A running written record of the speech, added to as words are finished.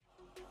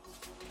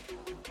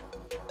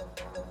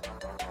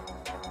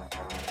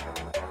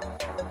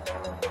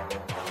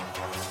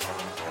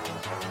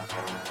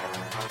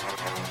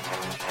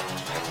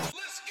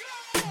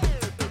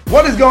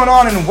What is going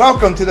on, and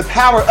welcome to the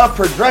Power of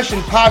Progression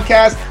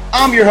podcast.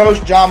 I'm your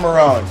host, John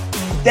Marone.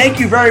 Thank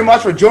you very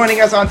much for joining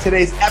us on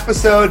today's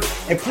episode.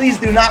 And please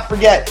do not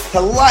forget to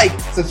like,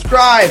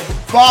 subscribe,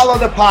 follow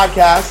the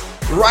podcast,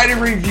 write a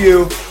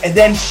review, and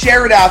then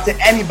share it out to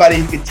anybody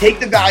who can take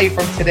the value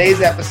from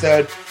today's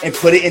episode and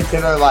put it into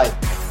their life.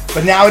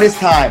 But now it is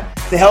time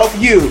to help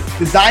you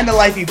design the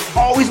life you've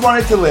always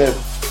wanted to live,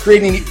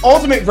 creating the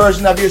ultimate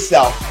version of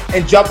yourself,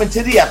 and jump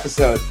into the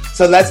episode.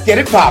 So let's get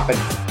it popping.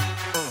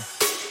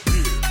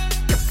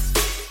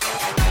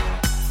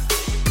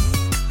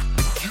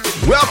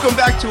 Welcome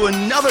back to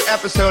another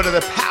episode of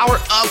the Power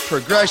of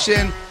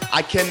Progression.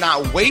 I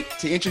cannot wait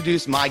to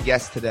introduce my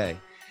guest today.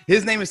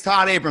 His name is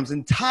Todd Abrams,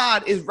 and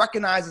Todd is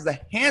recognized as a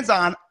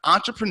hands-on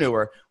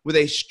entrepreneur with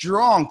a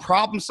strong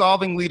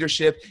problem-solving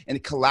leadership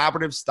and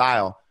collaborative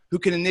style who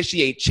can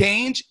initiate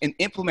change and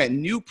implement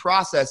new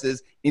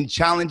processes in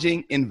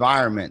challenging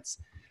environments.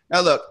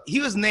 Now, look,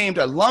 he was named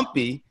a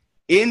Lumpy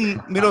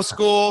in middle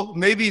school,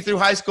 maybe through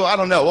high school. I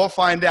don't know. We'll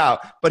find out.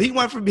 But he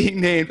went from being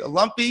named a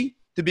Lumpy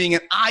to being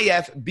an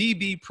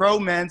IFBB Pro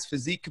Men's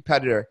Physique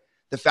competitor,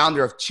 the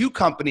founder of two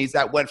companies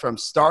that went from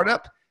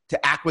startup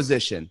to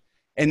acquisition.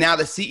 And now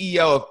the CEO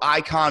of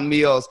Icon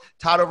Meals.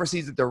 Todd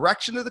oversees the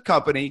direction of the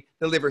company,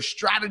 delivers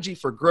strategy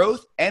for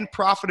growth and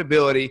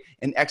profitability,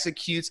 and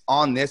executes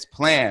on this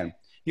plan.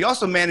 He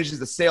also manages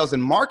the sales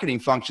and marketing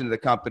function of the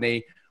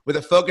company with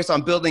a focus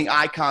on building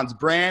Icon's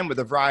brand with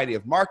a variety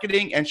of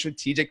marketing and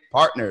strategic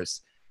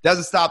partners.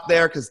 Doesn't stop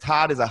there because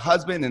Todd is a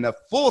husband and a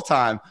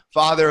full-time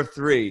father of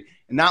three.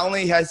 And not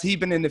only has he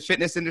been in the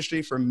fitness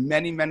industry for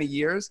many, many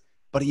years,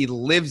 but he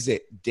lives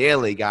it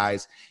daily,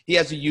 guys. He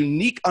has a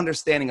unique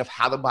understanding of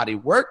how the body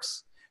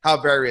works,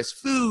 how various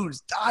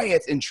foods,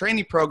 diets, and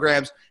training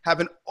programs have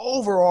an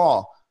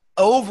overall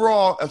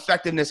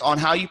effectiveness on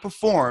how you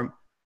perform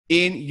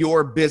in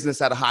your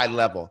business at a high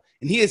level.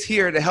 And he is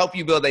here to help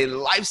you build a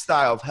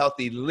lifestyle of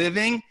healthy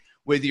living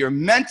with your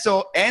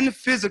mental and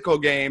physical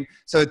game.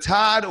 So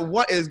Todd,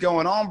 what is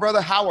going on,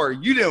 brother? How are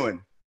you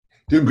doing?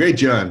 Doing great,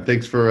 John.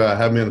 Thanks for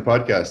having me on the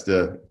podcast.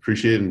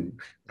 Appreciate it and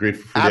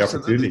grateful for the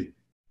opportunity.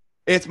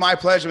 It's my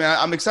pleasure, man.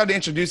 I'm excited to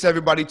introduce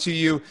everybody to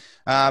you.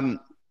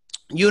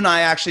 You and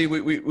I actually,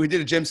 we did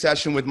a gym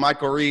session with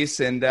Michael Reese,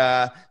 and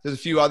there's a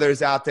few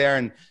others out there.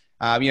 And,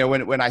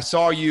 when I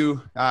saw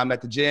you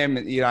at the gym,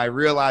 I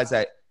realized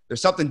that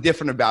there's something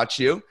different about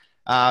you.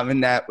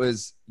 And that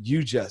was,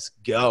 you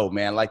just go,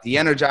 man. Like the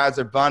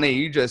Energizer Bunny,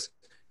 you just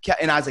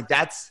kept, and I was like,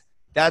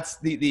 that's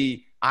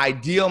the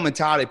ideal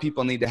mentality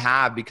people need to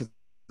have, because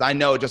I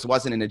know it just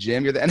wasn't in the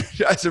gym. You're the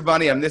Energizer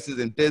Bunny, and this is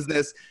in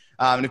business.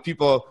 And if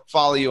people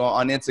follow you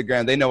on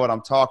Instagram, they know what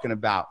I'm talking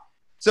about.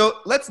 So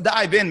let's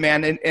dive in,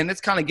 man. And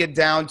let's kind of get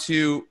down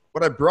to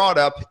what I brought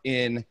up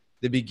in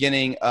the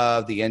beginning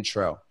of the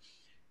intro.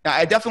 Now,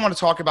 I definitely want to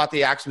talk about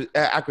the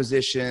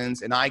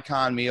acquisitions and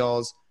Icon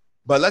Meals,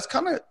 but let's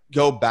kind of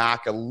go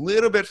back a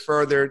little bit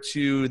further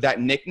to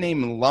that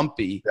nickname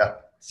Lumpy. Yeah.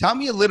 Tell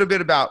me a little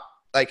bit about,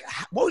 like,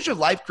 what was your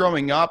life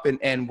growing up,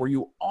 and were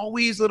you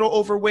always a little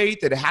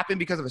overweight? Did it happen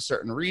because of a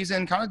certain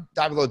reason? Kind of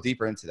dive a little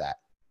deeper into that.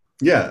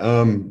 Yeah.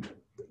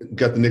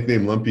 Got the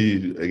nickname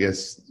Lumpy, I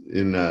guess,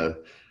 in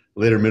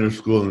later middle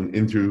school and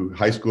in through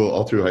high school,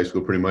 all through high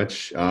school, pretty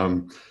much.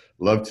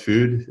 Loved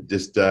food.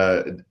 Just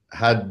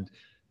had,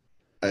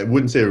 I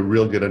wouldn't say a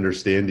real good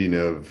understanding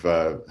of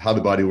how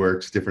the body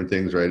works, different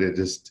things, right? It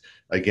just,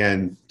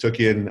 again, took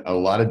in a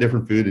lot of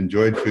different food,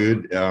 enjoyed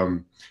food.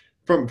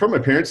 From my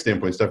parents'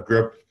 standpoint,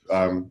 grew up,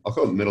 I'll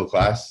call it middle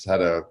class,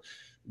 had a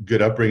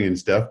good upbringing and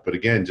stuff. But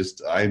again,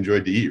 just I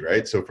enjoyed to eat,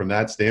 right? So from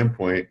that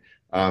standpoint,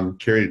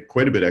 carried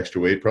quite a bit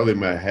extra weight. Probably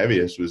my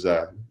heaviest was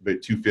about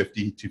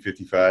 250,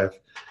 255.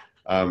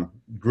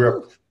 Grew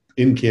up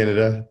in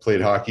Canada, played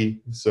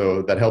hockey.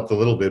 So that helped a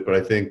little bit. But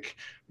I think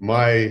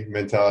my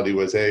mentality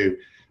was, hey,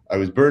 I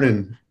was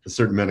burning a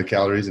certain amount of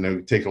calories and I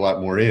would take a lot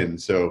more in.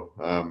 So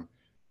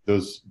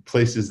those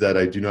places that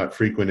I do not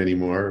frequent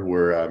anymore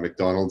were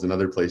McDonald's and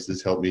other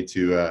places helped me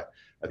to,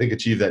 I think,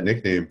 achieve that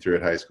nickname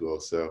throughout high school.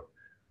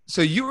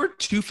 So you were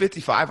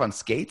 255 on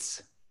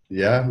skates?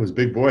 Yeah, it was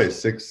big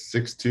boys,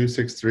 6'2",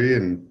 6'3",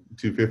 and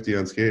 250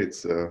 on skates.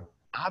 So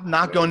I'm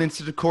not going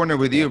into the corner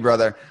with you,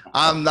 brother.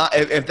 I'm not.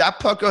 If that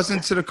puck goes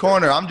into the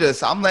corner, I'm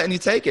letting you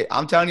take it.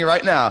 I'm telling you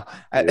right now.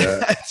 At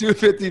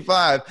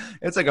 255,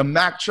 it's like a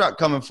Mack truck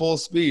coming full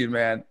speed,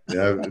 man.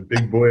 Yeah,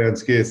 big boy on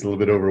skates, a little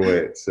bit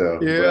overweight. So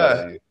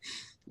yeah,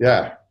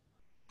 yeah,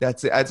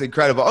 that's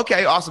incredible.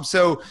 Okay, awesome.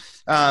 So,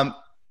 when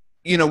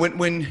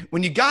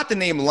you got the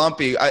name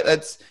Lumpy,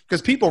 that's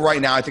because people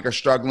right now I think are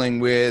struggling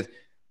with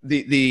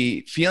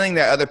the feeling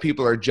that other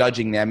people are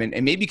judging them,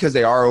 and maybe because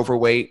they are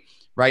overweight,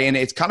 right? And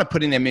it's kind of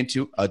putting them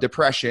into a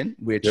depression,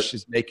 which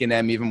is making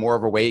them even more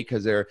overweight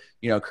because they're,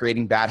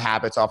 creating bad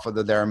habits off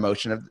of their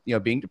emotion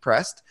of, being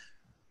depressed.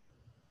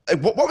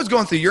 What was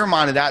going through your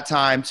mind at that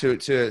time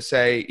to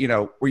say,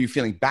 were you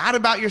feeling bad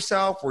about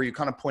yourself? Were you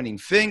kind of pointing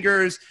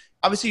fingers?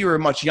 Obviously you were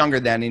much younger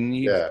then and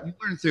you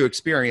learned through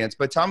experience,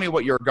 but tell me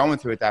what you were going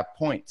through at that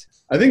point.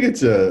 I think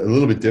it's a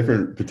little bit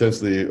different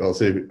potentially. I'll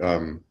say,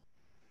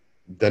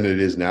 than it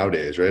is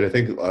nowadays, right? I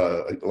think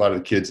a lot of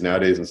the kids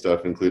nowadays and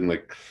stuff, including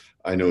like,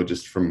 I know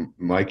just from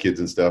my kids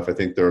and stuff, I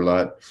think they're a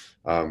lot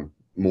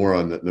more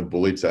on the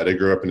bullied side. I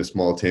grew up in a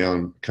small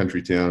town,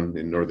 country town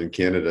in northern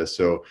Canada.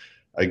 So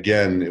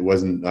again, it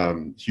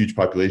wasn't huge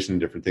population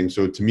and different things.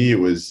 So to me,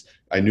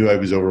 I knew I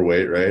was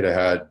overweight, right? I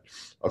had,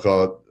 I'll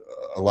call it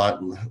a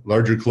lot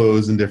larger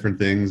clothes and different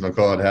things. I'll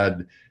call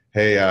it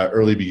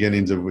early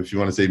beginnings of, if you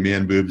want to say,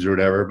 man boobs or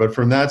whatever. But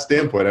from that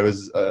standpoint, I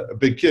was a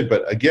big kid.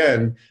 But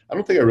again, I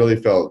don't think I really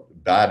felt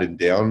bad and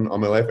down on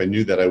my life. I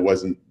knew that I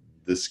wasn't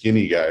the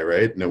skinny guy,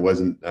 right? And I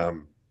wasn't,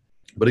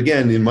 but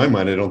again, in my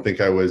mind, I don't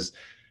think I was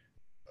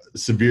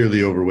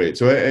severely overweight.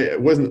 So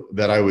it wasn't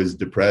that I was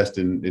depressed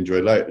and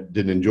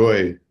didn't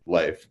enjoy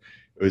life.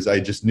 It was, I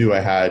just knew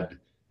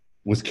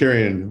was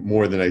carrying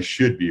more than I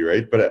should be,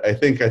 right? But I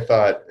think I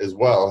thought as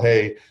well,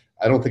 hey,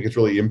 I don't think it's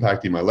really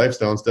impacting my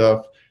lifestyle and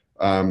stuff.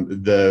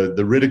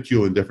 The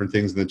ridicule and different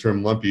things in the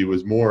term lumpy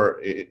was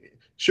more,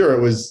 sure,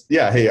 it was,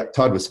 yeah, hey,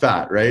 Todd was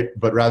fat, right?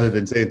 But rather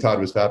than saying Todd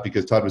was fat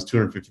because Todd was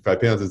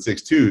 255 pounds and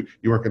 6'2",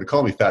 you weren't going to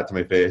call me fat to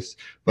my face.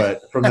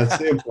 But from that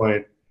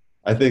standpoint,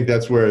 I think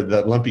that's where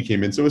that lumpy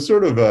came in. So it was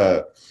sort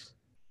of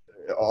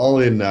all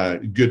in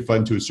good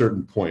fun to a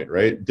certain point,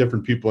 right?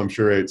 Different people, I'm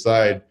sure,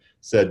 outside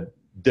said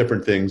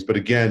different things. But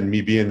again,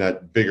 me being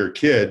that bigger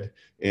kid,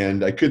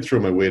 and I could throw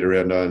my weight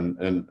around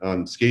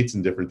on skates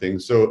and different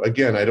things. So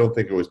again, I don't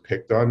think it was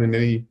picked on in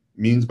any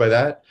means by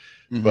that.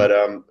 Mm-hmm. But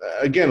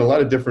again, a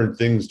lot of different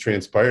things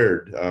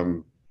transpired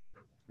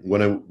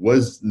when I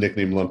was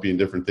nicknamed Lumpy and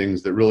different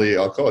things that really,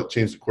 I'll call it,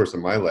 changed the course of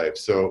my life.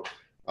 So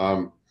I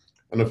don't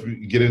know if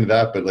we get into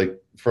that, but like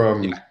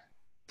from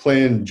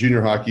playing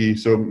junior hockey.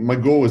 So my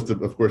goal was to,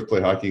 of course,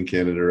 play hockey in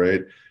Canada,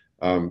 right?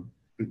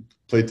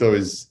 Played till I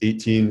was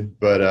 18,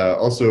 but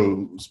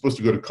also supposed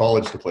to go to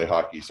college to play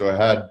hockey. So I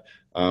had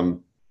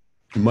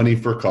money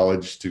for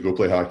college to go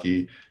play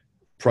hockey.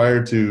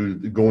 Prior to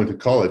going to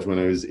college, when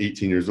I was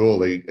 18 years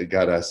old, I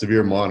got a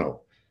severe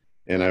mono,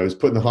 and I was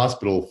put in the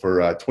hospital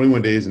for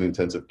 21 days in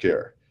intensive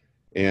care,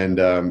 and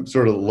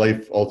sort of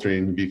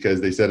life-altering,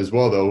 because they said as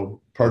well,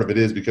 though, part of it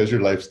is because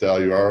your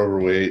lifestyle, you are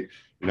overweight,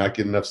 you're not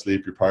getting enough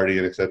sleep, you're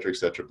partying, et cetera,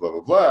 blah,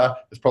 blah, blah.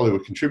 That's probably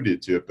what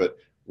contributed to it. But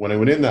when I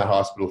went in that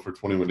hospital for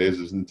 21 days,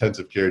 it was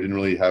intensive care. I didn't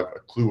really have a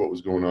clue what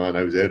was going on.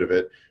 I was out of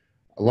it.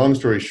 Long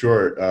story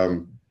short,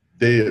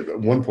 they at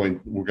one point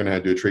were going to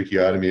have to do a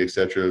tracheotomy, et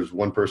cetera. There was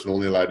one person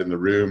only allowed in the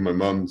room, my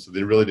mom, so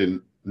they really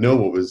didn't know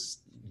what was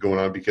going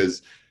on because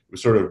it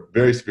was sort of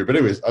very severe. But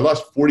anyways, I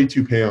lost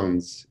 42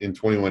 pounds in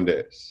 21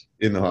 days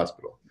in the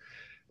hospital.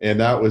 And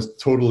that was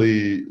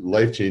totally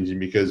life-changing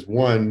because,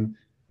 one,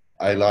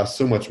 I lost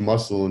so much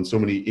muscle and so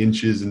many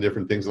inches and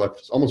different things. I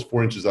lost almost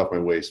 4 inches off my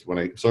waist.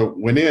 So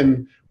went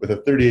in with a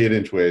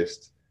 38-inch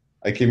waist.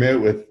 I came out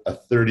with a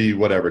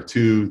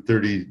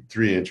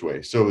 33-inch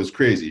waist. So it was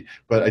crazy.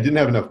 But I didn't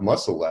have enough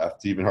muscle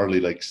left to even hardly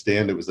like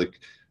stand. It was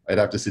like I'd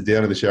have to sit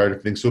down in the shower and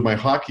everything. So my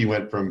hockey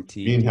went from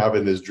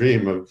having this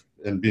dream of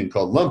and being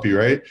called Lumpy,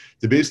 right,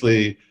 to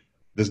basically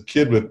this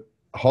kid with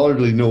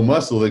hardly no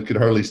muscle that could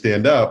hardly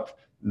stand up,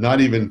 not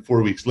even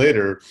 4 weeks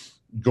later,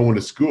 going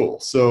to school.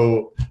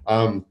 So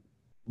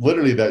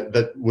literally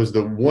that was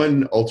the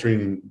one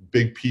altering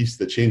big piece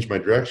that changed my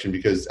direction,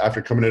 because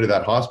after coming out of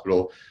that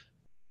hospital,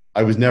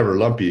 I was never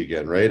lumpy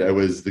again, right? I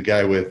was the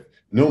guy with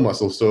no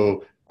muscle.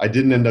 So I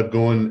didn't end up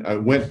going, I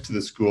went to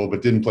the school,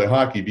 but didn't play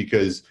hockey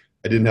because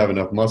I didn't have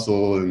enough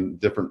muscle and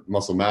different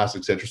muscle mass,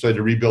 et cetera. So I had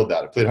to rebuild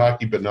that. I played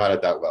hockey, but not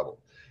at that level.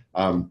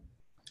 And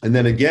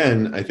then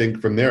again, I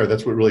think from there,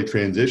 that's what really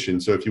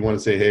transitioned. So if you want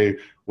to say, hey,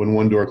 when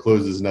one door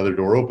closes, another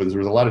door opens, there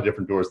was a lot of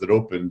different doors that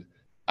opened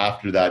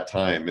after that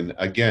time. And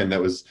again,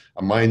 that was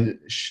a mindset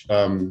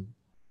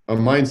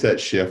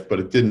shift, but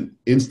it didn't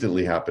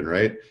instantly happen,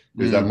 right?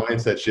 There's that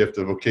mindset shift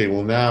of, okay,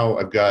 well, now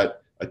I've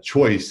got a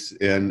choice.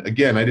 And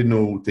again, I didn't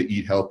know to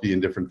eat healthy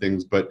and different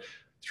things, but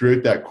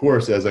throughout that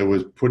course, as I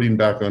was putting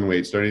back on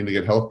weight, starting to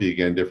get healthy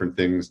again, different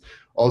things.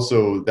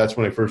 Also, that's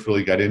when I first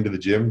really got into the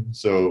gym.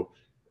 So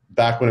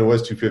back when I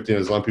was 250 and I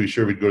was lumpy,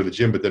 sure, we'd go to the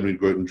gym, but then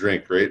we'd go out and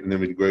drink, right? And then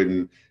we'd go out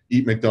and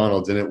eat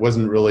McDonald's, and it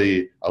wasn't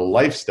really a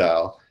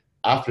lifestyle.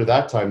 After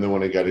that time, then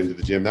when I got into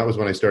the gym, that was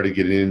when I started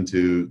getting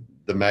into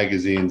the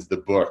magazines, the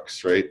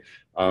books, right?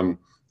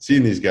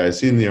 Seeing these guys,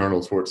 seeing the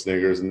Arnold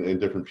Schwarzeneggers and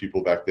different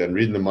people back then,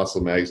 reading the muscle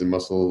mags and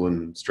muscle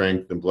and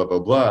strength and blah, blah,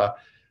 blah.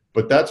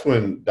 But that's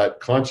when that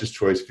conscious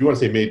choice, if you want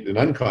to say made an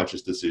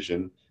unconscious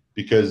decision,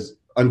 because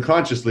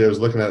unconsciously I was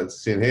looking at it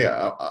saying, hey,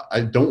 I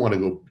don't want to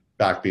go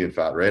back being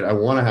fat, right? I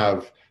want to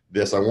have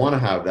this, I want to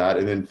have that.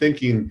 And then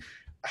thinking,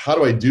 how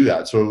do I do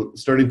that? So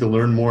starting to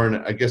learn more, and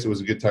I guess it was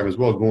a good time as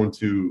well, going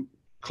to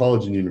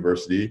college and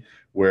university,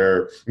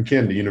 where in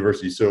Canada,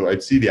 university, so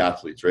I'd see the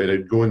athletes, right?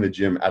 I'd go in the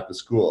gym at the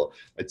school.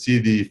 I'd see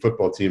the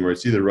football team, or I'd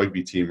see the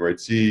rugby team, or I'd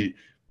see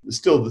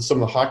still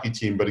some of the hockey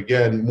team, but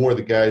again, more of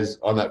the guys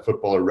on that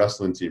football or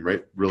wrestling team,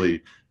 right?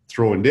 Really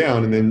throwing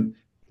down. And then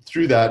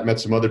through that, met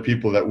some other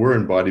people that were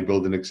in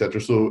bodybuilding, et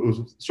cetera. So it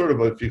was sort of,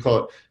 if you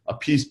call it a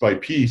piece by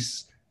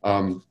piece,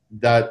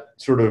 that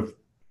sort of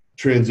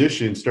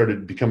transition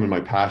started becoming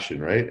my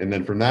passion, right? And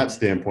then from that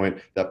standpoint,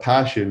 that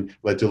passion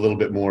led to a little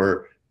bit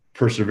more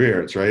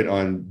perseverance, right,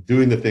 on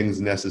doing the things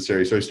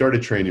necessary. So I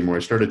started training more. I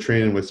started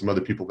training with some other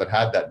people that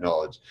had that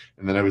knowledge,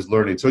 and then I was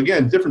learning. So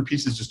again, different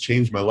pieces just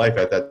changed my life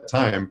at that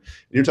time.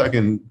 You're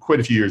talking quite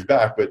a few years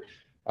back, but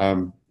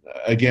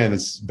again,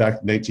 it's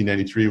back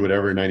 1993,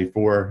 whatever,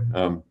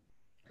 94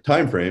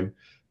 time frame.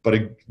 But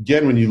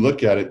again, when you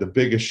look at it, the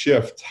biggest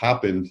shift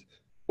happened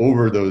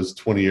over those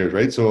 20 years,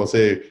 right? So I'll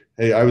say,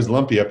 hey, I was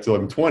lumpy up till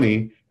I'm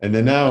 20, and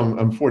then now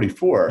I'm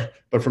 44.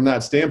 But from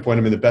that standpoint,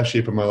 I'm in the best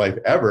shape of my life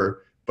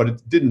ever. But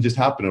it didn't just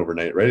happen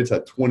overnight, right? It's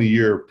that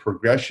 20-year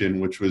progression,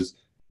 which was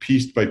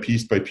piece by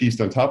piece by piece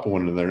on top of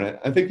one another. And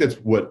I think that's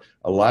what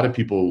a lot of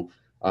people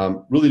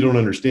really don't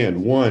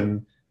understand.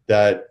 One,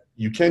 that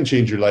you can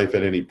change your life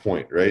at any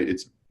point, right?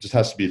 It just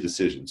has to be a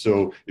decision.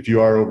 So if you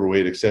are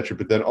overweight, et cetera.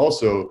 But then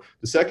also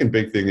the second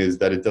big thing is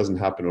that it doesn't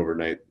happen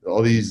overnight.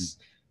 All these,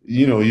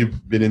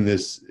 you've been in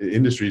this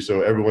industry,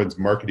 so everyone's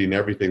marketing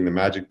everything, the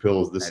magic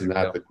pills, this and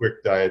that, the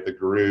quick diet, the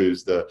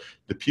gurus, the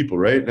people,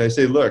 right? And I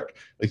say, look,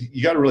 like,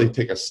 you got to really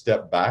take a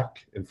step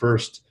back and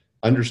first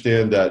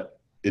understand that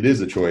it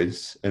is a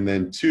choice. And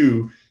then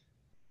two,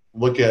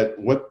 look at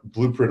what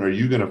blueprint are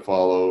you going to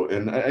follow?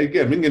 And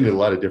again, we can get into a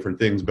lot of different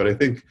things, but I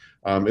think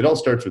it all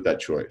starts with that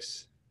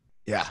choice.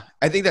 Yeah,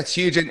 I think that's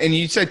huge. And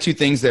you said two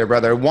things there,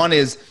 brother. One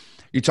is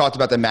you talked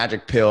about the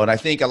magic pill. And I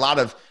think a lot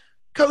of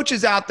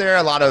coaches out there,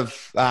 a lot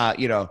of,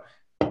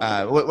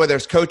 whether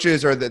it's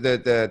coaches or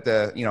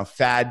the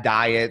fad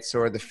diets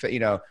or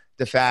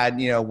the fad,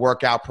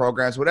 workout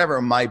programs, whatever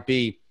it might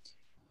be,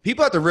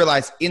 people have to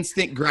realize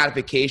instant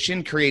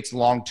gratification creates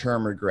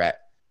long-term regret,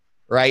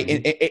 right?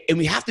 Mm-hmm. And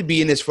we have to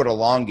be in this for the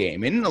long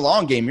game. And in the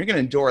long game, you're going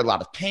to endure a lot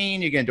of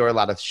pain. You're going to endure a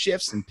lot of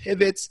shifts and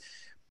pivots.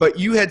 But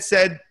you had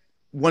said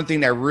one thing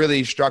that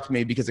really struck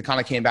me, because it kind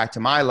of came back to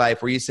my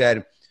life, where you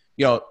said,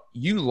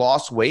 you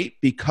lost weight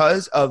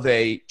because of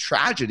a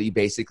tragedy,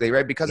 basically,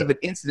 right? Because of an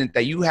incident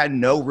that you had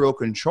no real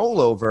control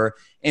over.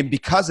 And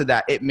because of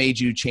that, it made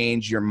you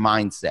change your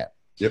mindset.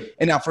 Yep.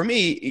 And now for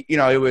me,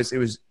 it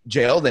was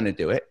jail didn't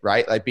do it,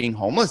 right? Like being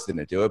homeless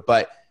didn't do it,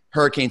 but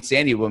Hurricane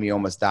Sandy, when we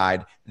almost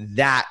died,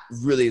 that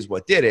really is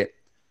what did it.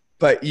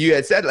 But you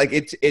had said, like,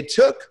 it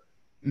took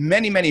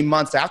many, many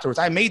months afterwards.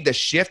 I made the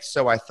shift,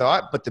 so I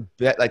thought, but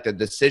the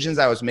decisions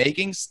I was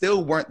making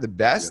still weren't the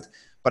best. Yeah.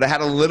 But I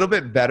had a little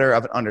bit better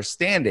of an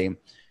understanding.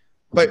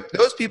 But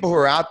those people who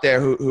are out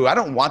there who I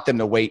don't want them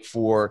to wait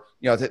for,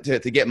 to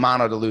get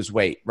mono to lose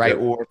weight, right?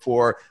 Yep. Or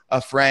for a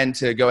friend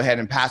to go ahead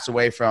and pass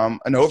away from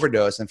an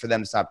overdose and for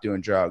them to stop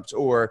doing drugs,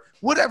 or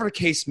whatever the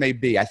case may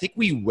be. I think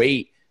we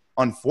wait,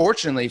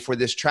 unfortunately, for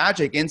this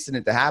tragic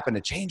incident to happen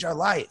to change our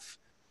life.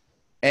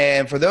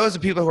 And for those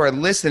of people who are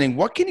listening,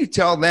 what can you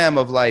tell them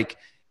of like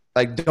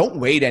don't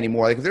wait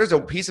anymore? Like, if there's a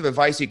piece of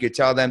advice you could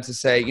tell them to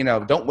say,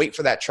 don't wait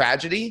for that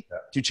tragedy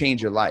to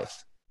change your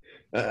life.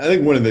 I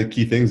think one of the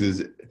key things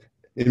is,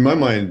 in my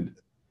mind,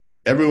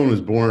 everyone was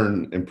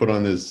born and put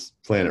on this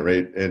planet,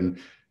 right? And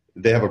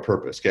they have a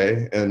purpose,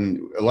 okay?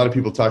 And a lot of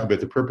people talk about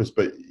the purpose,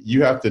 but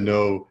you have to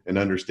know and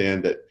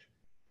understand that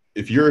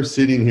if you're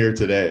sitting here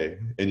today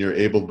and you're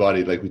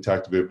able-bodied, like we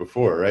talked about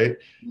before, right?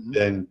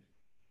 Mm-hmm.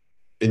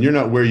 And you're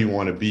not where you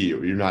want to be,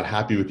 or you're not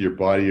happy with your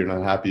body, you're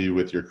not happy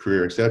with your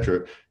career, et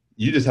cetera,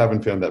 you just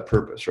haven't found that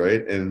purpose,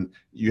 right? And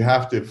you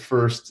have to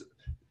first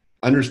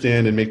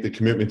understand and make the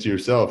commitment to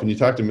yourself. And you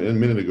talked a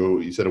minute ago,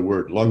 you said a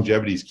word,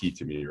 longevity is key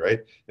to me,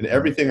 right? And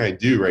everything I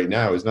do right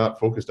now is not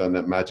focused on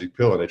that magic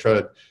pill. And I try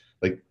to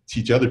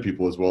teach other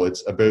people as well.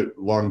 It's about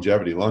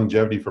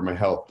longevity for my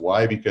health.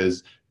 Why?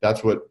 Because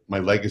that's what my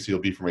legacy will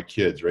be for my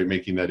kids, right?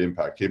 Making that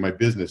impact. Okay, my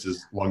business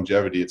is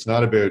longevity. It's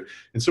not about,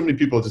 and so many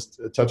people, just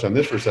touch on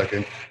this for a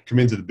second, come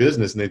into the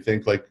business and they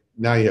think like,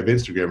 now you have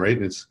Instagram, right?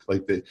 And it's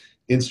like the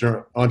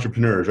instant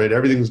entrepreneurs, right?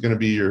 Everything's going to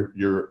be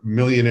your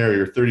millionaire,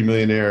 your 30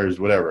 millionaires,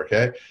 whatever.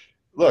 Okay.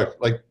 Look,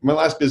 like my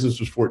last business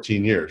was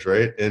 14 years,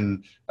 right?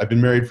 And I've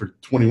been married for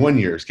 21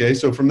 years. Okay.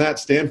 So from that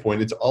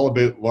standpoint, it's all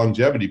about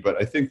longevity. But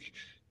I think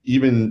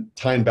even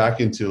tying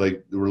back into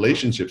like the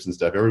relationships and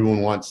stuff,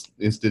 everyone wants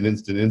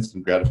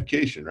instant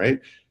gratification, right?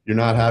 You're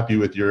not happy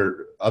with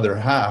your other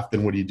half,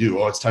 then what do?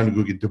 Oh, it's time to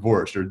go get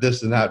divorced or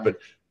this and that. But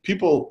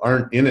people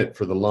aren't in it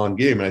for the long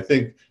game. And I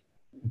think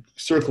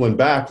circling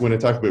back when I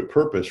talk about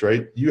purpose,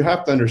 right? You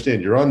have to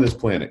understand you're on this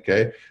planet,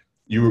 okay?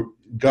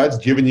 God's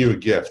given you a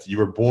gift. You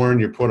were born,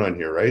 you're put on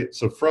here, right?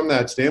 So from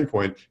that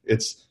standpoint,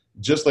 it's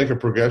just like a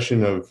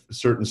progression of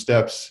certain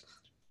steps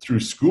through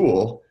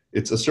school.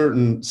 It's a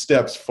certain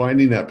steps,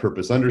 finding that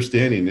purpose,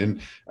 understanding.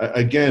 And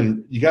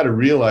again, you got to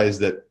realize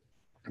that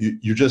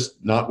you're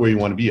just not where you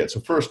want to be at. So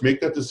first, make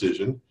that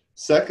decision.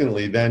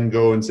 Secondly, then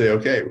go and say,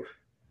 okay,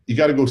 you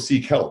got to go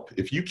seek help.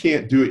 If you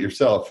can't do it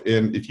yourself,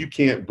 and if you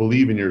can't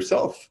believe in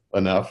yourself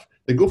enough,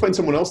 then go find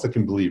someone else that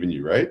can believe in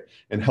you, right?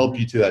 And help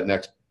you to that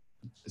next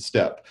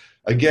step.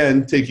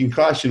 Again, taking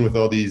caution with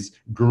all these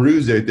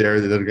gurus out there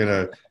that are going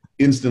to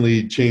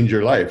instantly change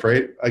your life,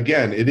 right?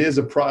 Again, it is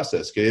a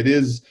process. Okay? It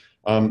is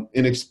an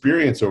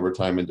experience over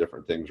time in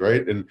different things,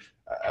 right? And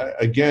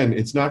again,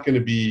 it's not going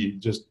to be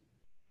just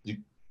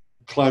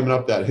climbing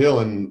up that hill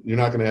and you're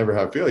not going to ever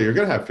have failure. You're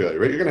going to have failure,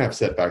 right? You're going to have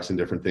setbacks and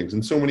different things,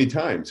 and so many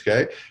times.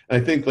 Okay.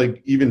 And I think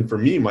like, even for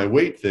me, my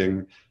weight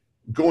thing,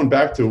 going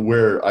back to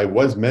where I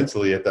was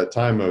mentally at that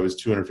time, I was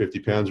 250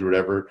 pounds or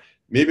whatever.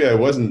 Maybe I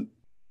wasn't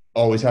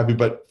always happy,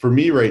 but for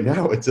me right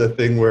now, it's a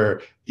thing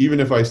where even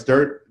if I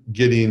start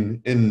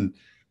getting in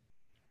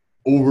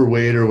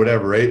overweight or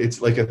whatever, right?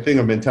 It's like a thing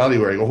of mentality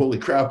where I go, holy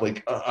crap,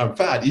 like I'm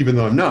fat, even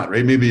though I'm not,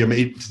 right? Maybe I'm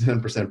 8 to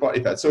 10%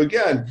 body fat. So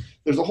again,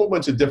 there's a whole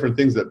bunch of different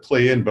things that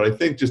play in, but I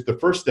think just the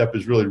first step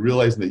is really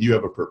realizing that you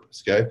have a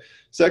purpose. Okay.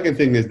 Second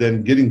thing is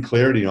then getting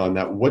clarity on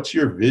that. What's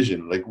your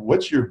vision? Like,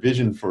 what's your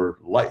vision for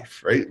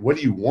life, right? What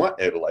do you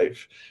want out of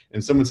life?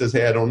 And someone says,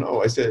 hey, I don't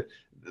know. I said,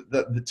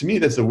 to me,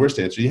 that's the worst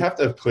answer. You have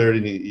to have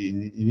clarity.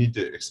 And you need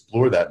to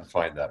explore that and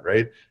find that,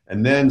 right?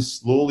 And then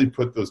slowly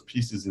put those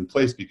pieces in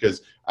place,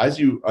 because as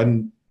you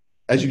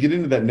get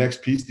into that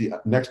next piece, the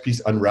next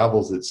piece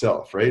unravels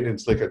itself, right? And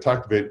it's like I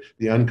talked about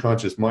the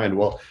unconscious mind.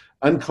 Well,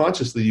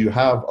 unconsciously, you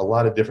have a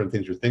lot of different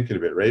things you're thinking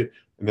of it, right?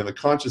 And then the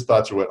conscious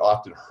thoughts are what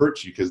often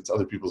hurts you because it's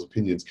other people's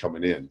opinions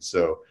coming in.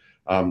 So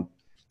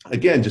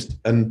again,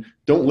 and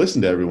don't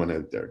listen to everyone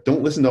out there.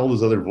 Don't listen to all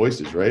those other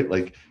voices, right?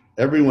 Like,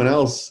 everyone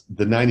else,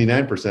 the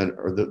 99%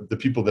 are the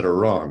people that are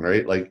wrong,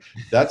 right? Like,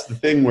 that's the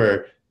thing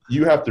where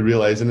you have to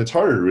realize, and it's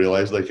harder to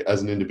realize, like,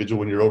 as an individual,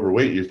 when you're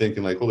overweight, you're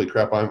thinking like, holy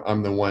crap,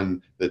 I'm the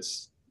one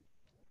that's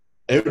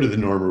out of the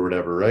norm or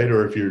whatever, right?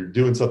 Or if you're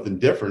doing something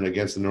different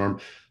against the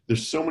norm,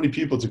 there's so many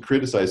people to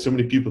criticize, so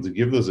many people to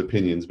give those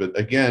opinions. But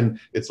again,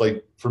 it's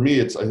like, for me,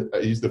 I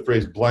use the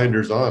phrase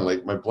blinders on,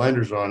 like my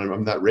blinders are on, and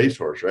I'm that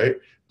racehorse, right?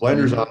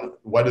 Blinders on.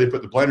 Why do they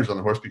put the blinders on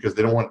the horse? Because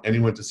they don't want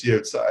anyone to see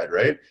outside,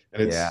 right?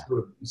 And it's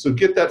so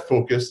get that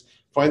focus,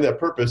 find that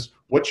purpose.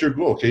 What's your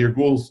goal? Okay, your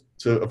goal is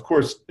to, of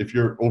course, if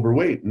you're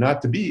overweight,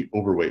 not to be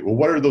overweight. Well,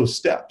 what are those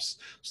steps?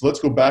 So let's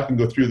go back and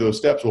go through those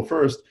steps. Well,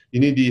 first, you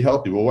need to eat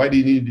healthy. Well, why do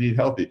you need to eat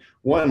healthy?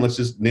 One, let's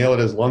just nail it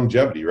as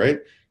longevity, right?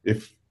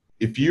 If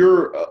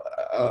you're,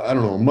 I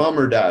don't know, mom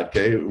or dad,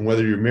 okay,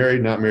 whether you're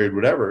married, not married,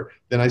 whatever,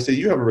 then I say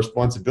you have a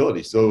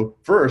responsibility. So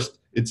first,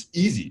 it's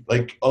easy.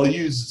 Like, I'll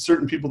use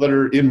certain people that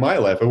are in my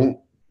life. I won't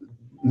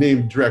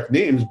name direct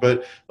names,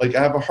 but like,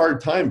 I have a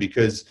hard time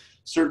because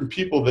certain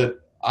people that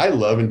I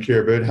love and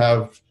care about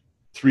have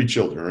 3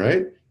 children,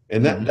 right?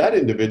 And that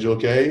individual,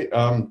 okay,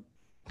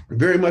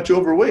 very much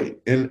overweight.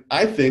 And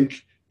I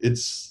think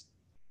it's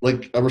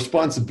like a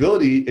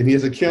responsibility, and he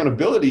has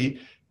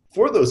accountability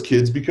for those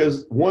kids,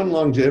 because one,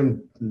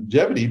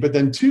 longevity, but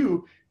then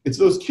 2, it's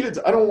those kids.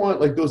 I don't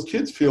want like those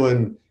kids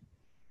feeling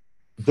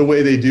the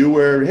way they do,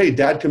 where, hey,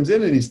 dad comes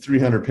in and he's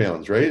 300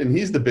 pounds, right? And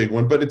he's the big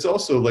one. But it's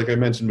also, like I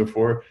mentioned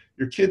before,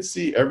 your kids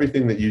see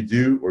everything that you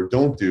do or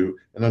don't do,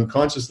 and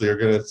unconsciously are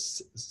going to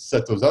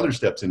set those other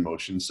steps in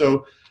motion.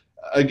 So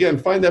again,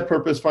 find that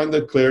purpose, find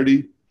that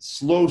clarity,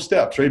 slow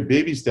steps, right?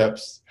 Baby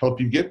steps help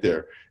you get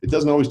there. It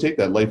doesn't always take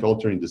that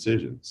life-altering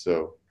decision.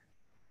 So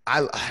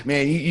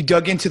man, you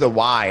dug into the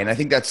why. And I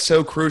think that's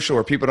so crucial,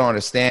 where people don't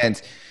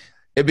understand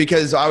it,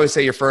 because I always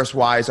say your first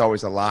why is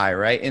always a lie,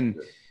 right?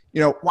 And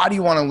why do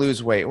you want to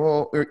lose weight?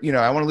 Well,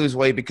 I want to lose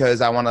weight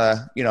because I want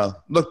to,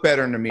 look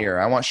better in the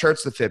mirror. I want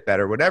shirts to fit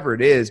better, whatever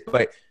it is.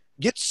 But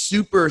get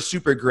super,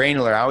 super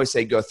granular. I always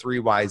say go 3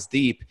 whys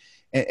deep.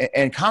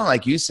 And kind of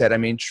like you said, I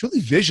mean,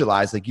 truly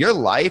visualize like your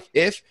life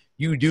if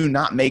you do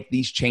not make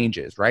these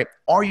changes, right?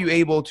 Are you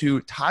able to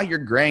tie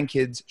your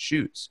grandkids'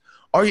 shoes?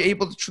 Are you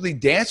able to truly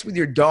dance with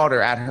your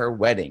daughter at her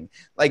wedding?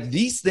 Like,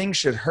 these things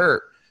should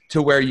hurt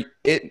to where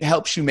it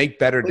helps you make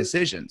better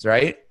decisions,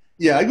 right?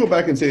 Yeah, I go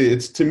back and say,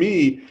 it's, to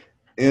me,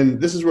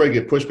 and this is where I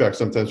get pushback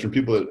sometimes from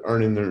people that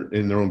aren't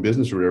in their own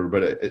business or whatever.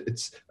 But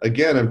it's,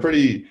 again,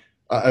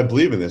 I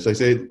believe in this. I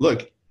say,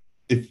 look,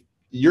 if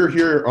you're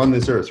here on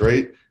this earth,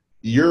 right,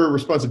 your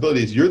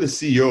responsibility is you're the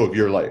CEO of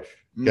your life.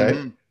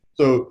 Okay.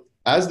 So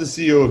as the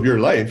CEO of your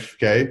life,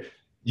 okay,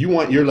 you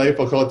want your life,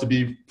 I'll call it, to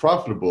be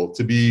profitable,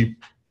 to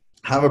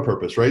have a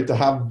purpose, right?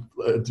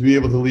 To be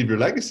able to leave your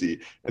legacy.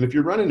 And if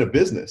you're running a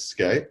business,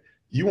 okay,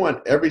 you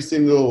want every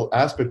single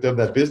aspect of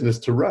that business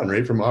to run,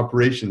 right? From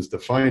operations to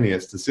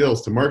finance to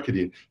sales to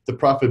marketing to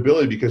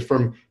profitability, because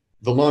from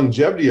the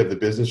longevity of the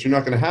business, you're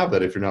not going to have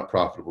that if you're not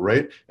profitable,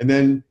 right? And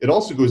then it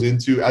also goes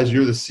into, as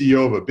you're the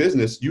CEO of a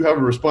business, you have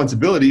a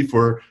responsibility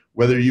for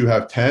whether you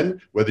have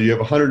 10, whether you have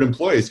 100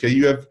 employees, okay?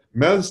 You have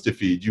mouths to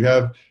feed, you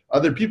have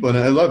other people. And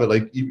I love it.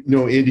 Like,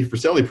 Andy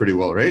Friselli pretty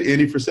well, right?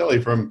 Andy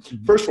Friselli from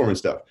First Form and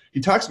stuff.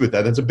 He talks about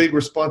that. That's a big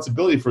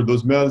responsibility for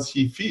those mouths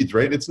he feeds,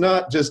 right? It's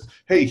not just,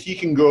 hey, he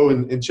can go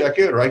and check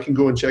out, or I can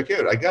go and check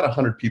out. I got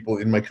 100 people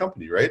in my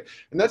company, right?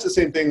 And that's the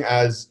same thing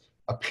as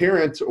a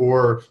parent,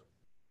 or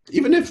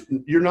even if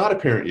you're not a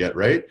parent yet,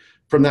 right?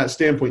 From that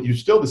standpoint, you're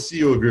still the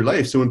CEO of your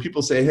life. So when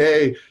people say,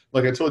 hey,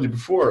 like I told you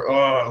before,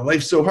 oh,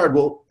 life's so hard.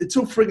 Well, it's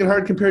so freaking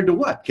hard compared to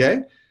what,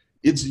 okay?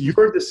 It's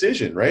your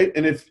decision, right?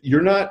 And if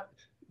you're not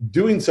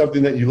doing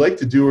something that you like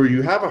to do, or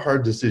you have a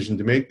hard decision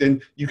to make,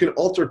 then you can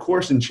alter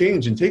course and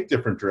change and take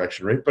different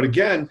direction, right? But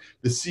again,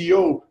 the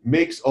CEO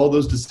makes all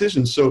those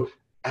decisions. So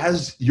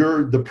as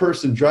you're the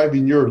person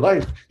driving your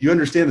life, you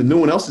understand that no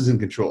one else is in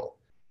control.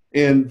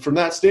 And from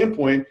that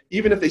standpoint,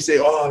 even if they say,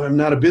 oh, I'm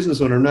not a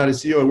business owner, I'm not a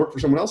CEO, I work for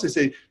someone else, they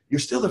say, you're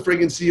still the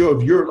friggin' CEO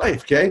of your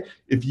life, okay?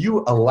 If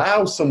you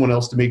allow someone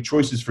else to make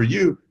choices for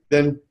you,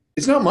 then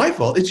it's not my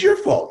fault, it's your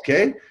fault,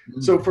 okay?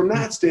 Mm-hmm. So from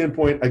that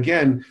standpoint,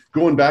 again,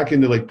 going back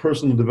into like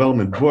personal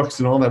development books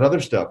and all that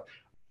other stuff,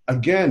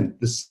 again,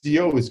 the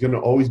CEO is going to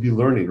always be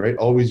learning, right?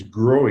 Always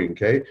growing,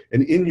 okay?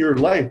 And in your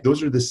life,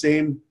 those are the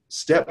same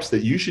steps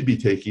that you should be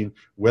taking,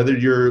 whether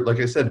you're, like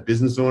I said,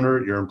 business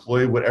owner, your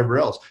employee, whatever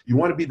else. You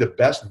want to be the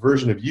best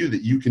version of you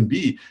that you can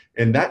be.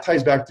 And that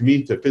ties back to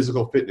me to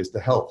physical fitness, to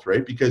health,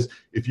 right? Because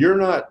if you're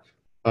not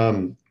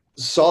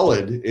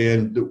solid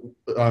and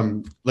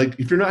like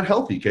if you're not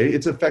healthy, okay,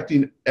 it's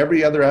affecting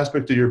every other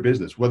aspect of your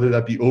business, whether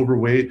that be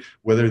overweight,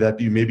 whether that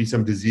be maybe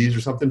some disease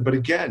or something. But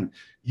again,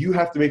 you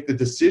have to make the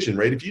decision,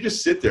 right? If you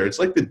just sit there, it's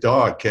like the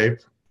dog, okay?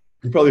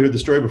 You probably heard the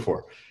story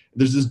before.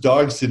 There's this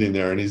dog sitting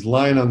there and he's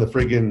lying on the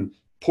friggin'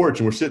 porch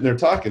and we're sitting there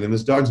talking and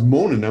this dog's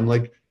moaning. I'm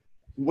like,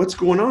 what's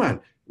going on?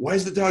 Why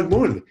is the dog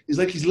moaning? He's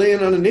like, he's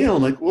laying on a nail.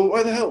 I'm like, well,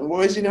 why the hell?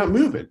 Why is he not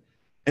moving?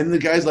 And the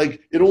guy's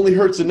like, it only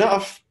hurts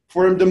enough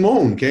for him to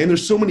moan, okay? And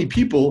there's so many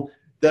people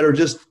that are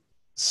just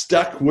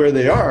stuck where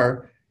they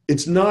are.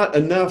 It's not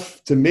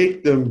enough to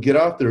make them get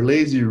off their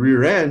lazy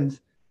rear end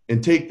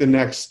and take the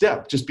next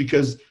step just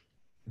because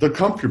they're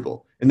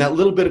comfortable. And that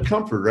little bit of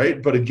comfort,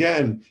 right? But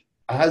again,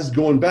 as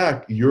going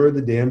back, you're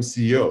the damn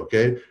CEO,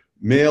 okay?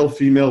 Male,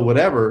 female,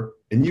 whatever,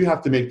 and you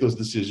have to make those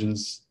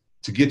decisions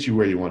to get you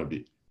where you want to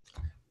be.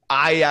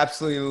 I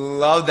absolutely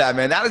love that,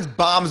 man. That is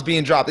bombs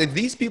being dropped. If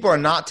these people are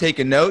not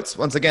taking notes,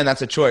 once again,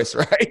 that's a choice,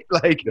 right?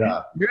 Like,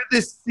 yeah. You're the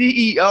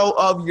CEO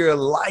of your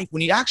life.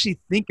 When you actually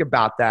think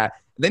about that,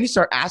 then you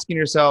start asking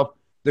yourself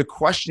the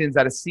questions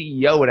that a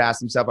CEO would ask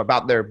himself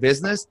about their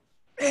business,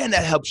 man,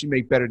 that helps you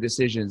make better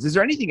decisions. Is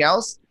there anything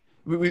else?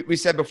 We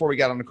said before we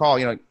got on the call,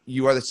 you know,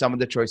 you are the sum of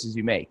the choices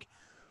you make.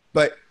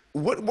 But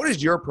what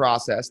is your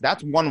process?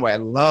 That's one way. I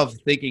love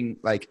thinking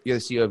like you're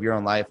the CEO of your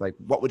own life. Like,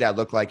 what would that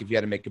look like if you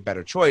had to make a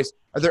better choice?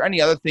 Are there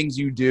any other things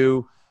you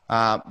do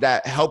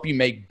that help you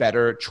make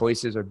better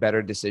choices or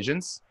better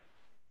decisions?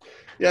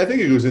 Yeah, I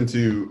think it goes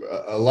into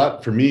a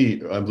lot for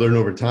me. I've learned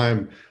over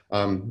time.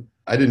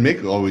 I didn't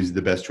make always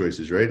the best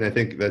choices, right? And I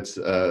think that's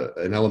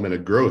an element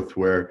of growth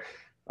where,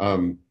 I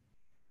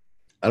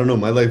don't know,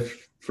 my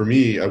life, for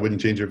me, I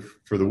wouldn't change it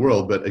for the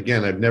world. But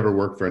again, I've never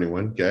worked for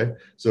anyone, okay?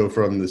 So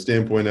from the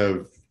standpoint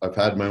of, I've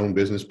had my own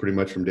business pretty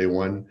much from day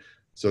one.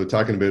 So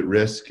talking about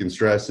risk and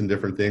stress and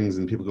different things,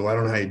 and people go, I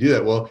don't know how you do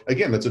that. Well,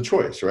 again, that's a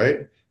choice,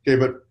 right? Okay,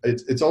 but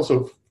it's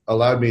also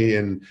allowed me,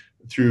 and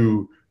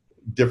through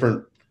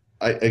different,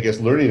 I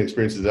guess, learning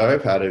experiences that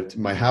I've had,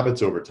 my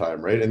habits over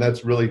time, right? And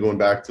that's really going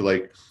back to,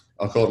 like,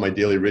 I'll call it my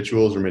daily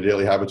rituals or my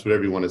daily habits,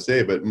 whatever you want to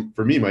say. But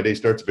for me, my day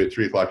starts about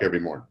 3 o'clock every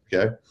morning,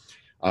 okay?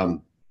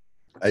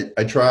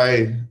 I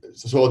try,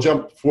 so I'll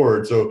jump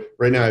forward. So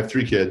right now I have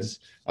 3 kids,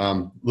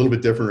 a little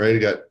bit different, right? I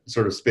got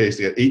sort of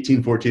spaced. I got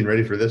 18, 14,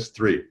 ready for this,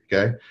 3,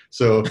 okay?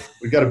 So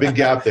we've got a big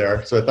gap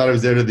there. So I thought I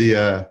was out of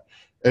the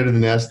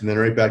nest and then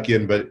right back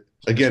in, but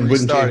again,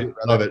 wouldn't change it,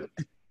 love it.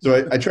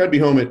 So I try to be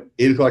home at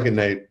 8 o'clock at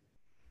night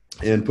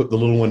and put the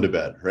little one to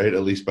bed, right?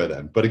 At least by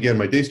then. But again,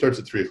 my day starts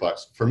at 3 o'clock.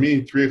 For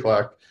me, 3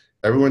 o'clock,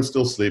 everyone's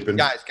still sleeping.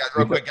 Guys,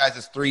 real quick, guys,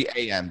 it's 3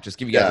 a.m. Just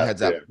give you guys a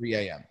heads up, 3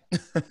 a.m.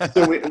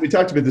 So we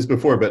talked about this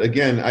before, but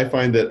again, I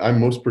find that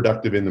I'm most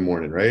productive in the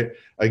morning, right?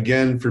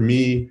 Again, for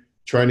me,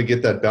 trying to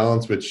get that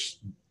balance, which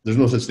there's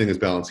no such thing as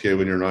balance, okay,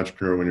 when you're an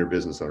entrepreneur, when you're a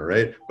business owner,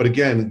 right? But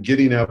again,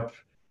 getting up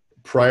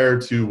prior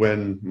to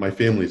when my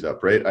family's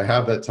up, right? I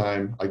have that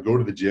time. I go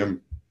to the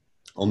gym.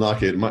 I'll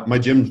knock it. My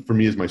gym for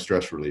me is my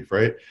stress relief,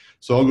 right?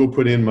 So I'll go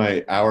put in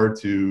my hour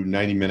to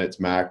 90 minutes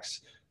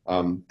max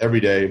every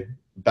day,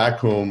 back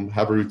home,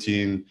 have a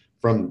routine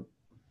from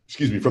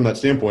that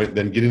standpoint,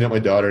 then getting up my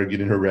daughter,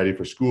 getting her ready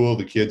for school,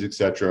 the kids,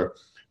 etc.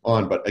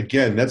 on. But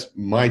again, that's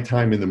my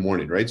time in the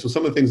morning, right? So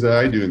some of the things that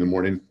I do in the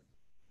morning,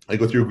 I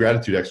go through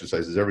gratitude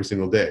exercises every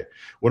single day.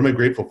 What am I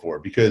grateful for?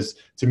 Because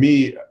to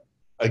me,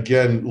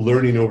 again,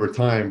 learning over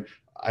time,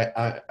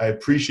 I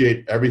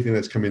appreciate everything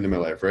that's come into my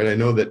life, right? I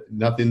know that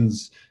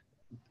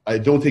I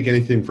don't take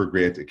anything for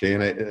granted, okay?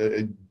 And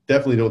I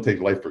definitely don't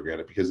take life for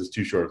granted because it's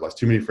too short. I've lost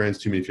too many friends,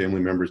 too many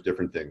family members,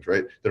 different things,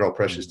 right? They're all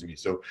precious to me.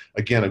 So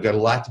again, I've got a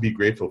lot to be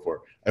grateful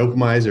for. I open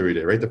my eyes every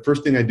day, right? The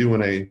first thing I do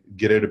when I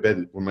get out of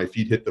bed, when my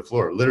feet hit the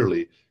floor,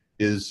 literally,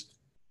 is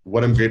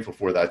what I'm grateful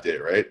for that day,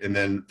 right? And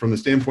then from the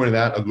standpoint of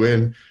that, I'll go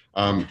in.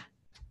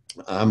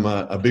 I'm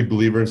a big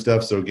believer in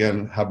stuff. So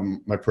again, have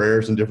my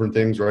prayers and different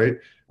things, right?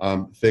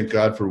 Thank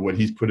God for what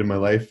he's put in my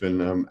life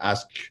and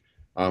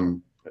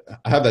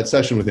I have that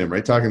session with him,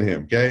 right? Talking to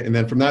him, okay? And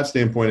then from that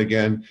standpoint,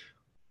 again,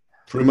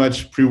 pretty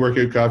much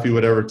pre-workout coffee,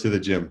 whatever, to the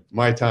gym.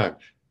 My time.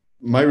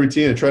 My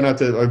routine,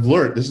 I've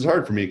learned, this is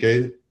hard for me,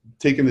 okay?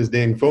 Taking this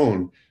dang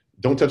phone,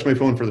 don't touch my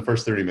phone for the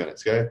first 30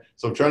 minutes, okay?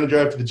 So I'm trying to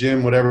drive to the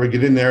gym, whatever,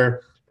 get in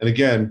there. And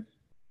again,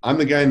 I'm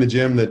the guy in the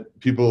gym that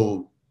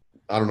people,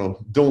 I don't know,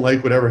 don't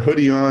like, whatever,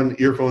 hoodie on,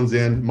 earphones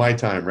in, my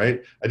time,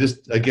 right? I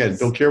just, again,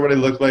 don't care what I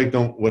look like,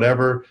 don't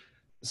whatever,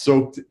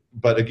 soaked.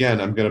 But again,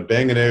 I'm going to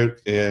bang it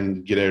out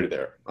and get out of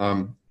there.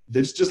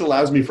 this just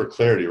allows me for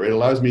clarity, right? It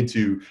allows me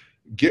to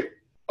get,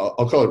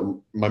 I'll call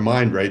it my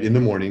mind right in the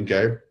morning,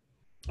 okay?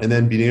 And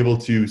then being able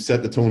to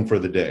set the tone for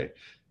the day.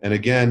 And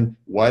again,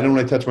 why don't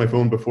I touch my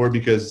phone before?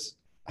 Because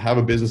I have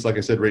a business, like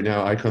I said, right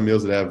now, Icon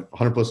Meals, that have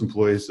 100 plus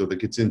employees. So that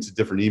gets into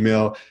different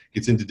email,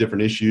 gets into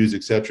different issues,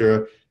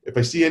 etc. If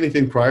I see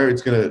anything prior,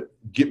 it's going to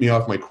get me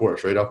off my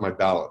course, right? Off my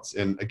balance.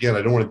 And again,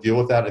 I don't want to deal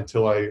with that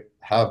until I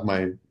have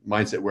my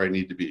mindset where I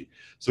need to be.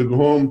 So I go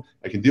home,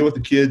 I can deal with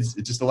the kids.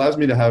 It just allows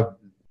me to have,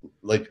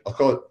 like, I'll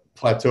call it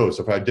plateau.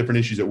 So if I have different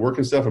issues at work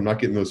and stuff, I'm not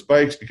getting those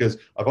spikes because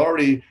I've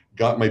already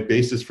got my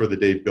basis for the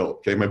day built.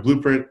 Okay. My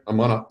blueprint, I'm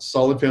on a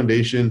solid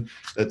foundation.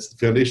 The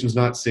foundation's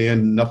not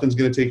sand. Nothing's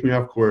going to take me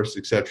off course,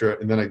 etc.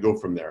 And then I go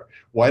from there.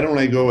 Why don't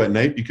I go at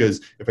night?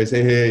 Because if I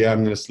say, hey,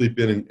 I'm going to sleep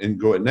in and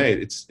go at night,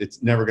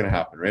 it's never going to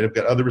happen, right? I've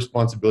got other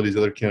responsibilities,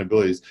 other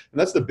accountabilities. And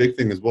that's the big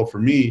thing as well. For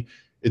me,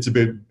 it's a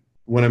bit,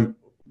 when I'm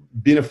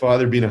being a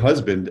father, being a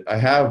husband, I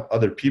have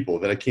other people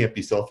that I can't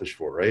be selfish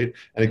for, right?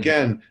 And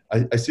again,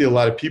 I see a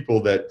lot of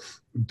people that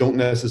don't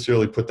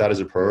necessarily put that as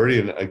a priority.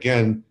 And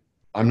again,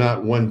 I'm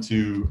not one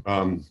to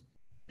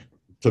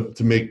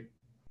make,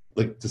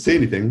 like, to say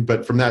anything,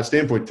 but from that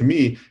standpoint, to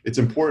me, it's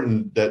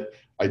important that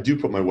I do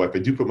put my wife, I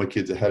do put my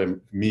kids ahead of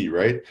me,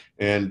 right?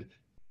 And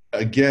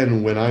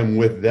again, when I'm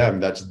with them,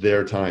 that's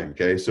their time,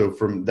 okay? So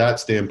from that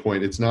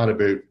standpoint, it's not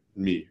about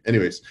me.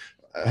 Anyways,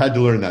 I had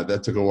to learn that.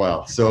 That took a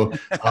while. So,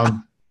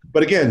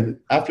 but again,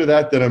 after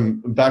that, then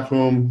I'm back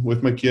home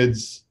with my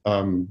kids,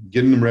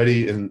 getting them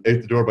ready and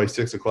out the door by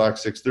 6 o'clock,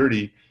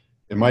 6:30,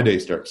 and my day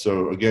starts.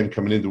 So again,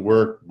 coming into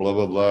work, blah,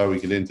 blah, blah, we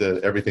get into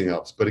everything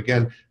else. But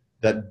again,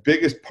 that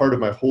biggest part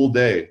of my whole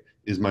day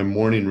is my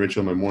morning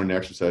ritual, my morning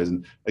exercise.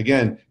 And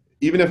again,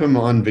 even if I'm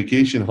on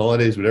vacation,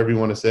 holidays, whatever you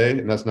want to say,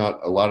 and that's not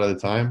a lot of the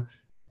time,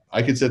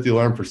 I could set the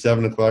alarm for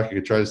 7 o'clock. I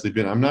could try to sleep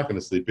in. I'm not going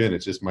to sleep in.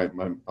 It's just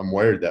I'm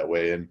wired that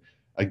way. And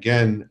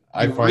again,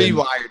 I find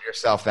rewired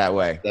yourself that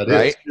way, that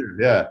right? Is true.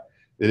 Yeah,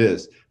 it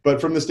is.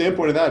 But from the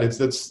standpoint of that,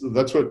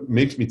 that's what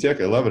makes me tick.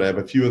 I love it. I have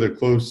a few other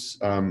close,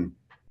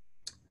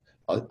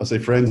 I'll say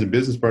friends and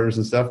business partners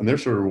and stuff, and they're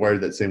sort of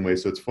wired that same way.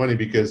 So it's funny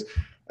because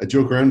I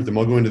joke around with them.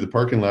 I'll go into the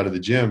parking lot of the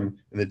gym,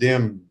 and the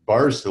damn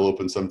bar is still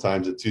open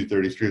sometimes at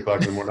 2:30, 3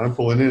 o'clock in the morning. I'm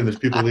pulling in, and there's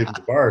people leaving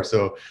the bar.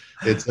 So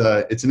it's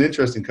an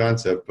interesting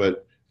concept,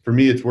 but for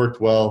me, it's worked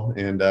well,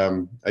 and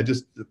I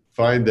just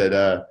find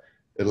that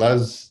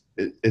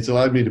it's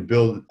allowed me to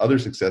build other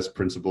success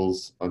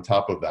principles on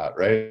top of that,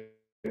 right?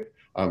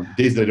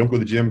 Days that I don't go to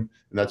the gym,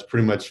 and that's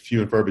pretty much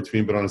few and far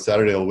between, but on a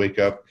Saturday, I'll wake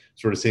up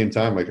sort of same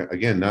time, like,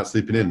 again, not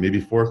sleeping in, maybe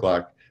 4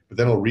 o'clock, but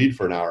then I'll read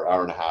for an hour,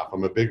 hour and a half.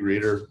 I'm a big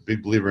reader,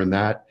 big believer in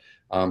that.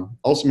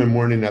 Also, my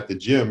morning at the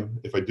gym,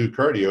 if I do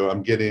cardio,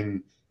 I'm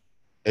getting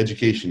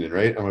education in,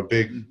 right? I'm a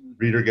big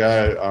reader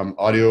guy,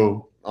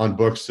 audio on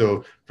books.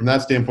 So from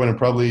that standpoint,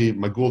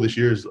 my goal this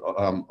year is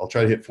I'll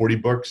try to hit 40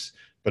 books.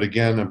 But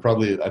again,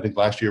 I think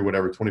last year,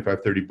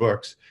 25, 30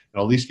 books, and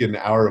I'll at least get an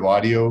hour of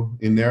audio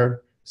in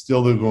there.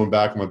 Still, though, going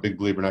back, I'm a big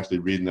believer in actually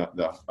reading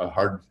a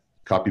hard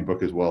copy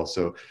book as well.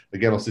 So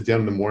again, I'll sit down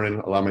in the morning,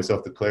 allow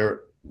myself the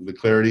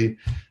clarity.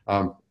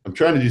 I'm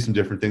trying to do some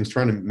different things,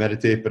 trying to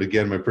meditate, but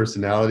again, my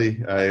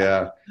personality,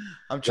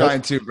 I'm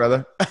trying to,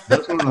 brother.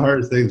 That's one of the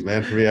hardest things,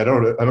 man, for me. I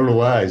don't know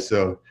why.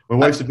 So my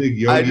wife's a big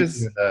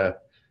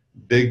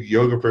big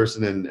yoga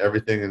person and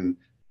everything, and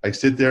I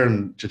sit there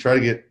and to try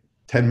to get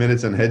 10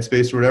 minutes on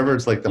Headspace or whatever,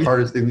 it's like the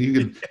hardest thing. You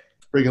could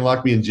freaking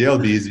lock me in jail,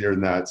 be easier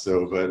than that.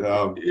 So,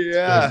 but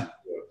yeah,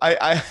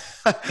 I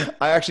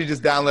actually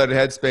just downloaded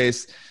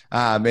Headspace,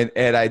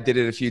 and I did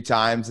it a few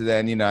times, and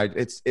then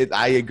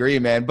I agree,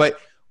 man. But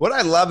what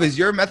I love is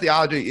your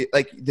methodology.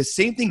 Like the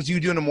same things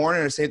you do in the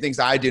morning are the same things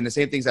I do, and the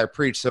same things I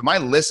preach. So my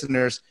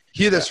listeners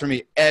hear this from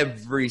me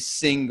every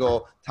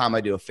single time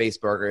I do a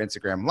Facebook or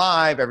Instagram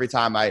live, every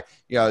time I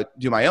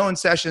do my own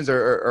sessions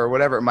or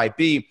whatever it might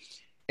be.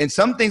 And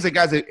some things that,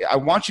 guys, I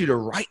want you to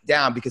write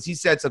down, because he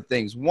said some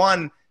things.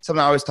 One, something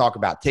I always talk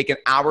about, take an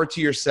hour to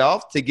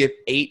yourself to give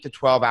 8 to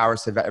 12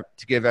 hours to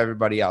give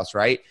everybody else,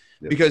 right?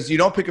 Yep. Because you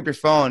don't pick up your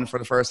phone for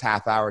the first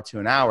half hour to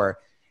an hour.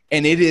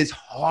 And it is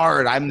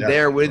hard. I'm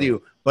there with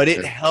you. But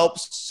it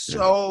helps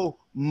so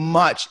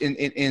much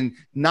in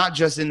not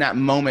just in that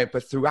moment,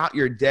 but throughout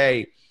your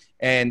day.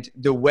 And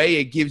the way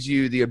it gives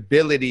you the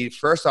ability,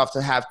 first off,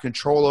 to have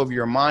control over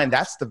your mind,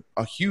 that's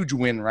a huge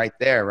win right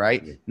there,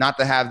 right? Yeah. Not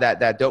to have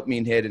that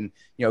dopamine hit and,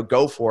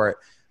 go for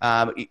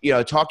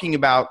it. Talking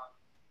about,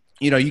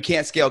 you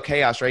can't scale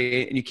chaos,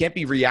 right? And you can't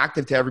be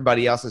reactive to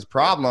everybody else's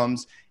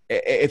problems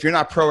if you're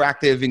not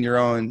proactive in your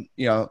own,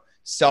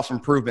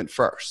 self-improvement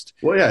first.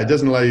 Well, yeah, it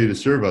doesn't allow you to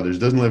serve others. It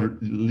doesn't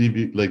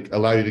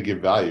allow you to give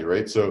value,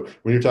 right? So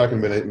when you're talking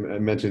about, I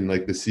mentioned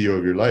like the CEO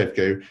of your life,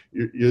 okay?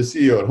 You're the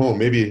CEO at home.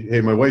 Maybe, hey,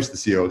 my wife's the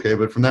CEO, okay?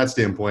 But from that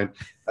standpoint,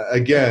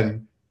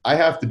 again, I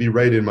have to be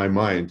right in my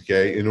mind,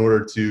 okay, in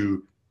order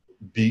to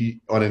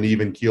be on an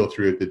even keel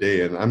throughout the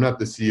day. And I'm not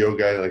the CEO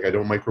guy. Like, I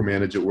don't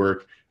micromanage at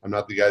work. I'm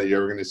not the guy that you're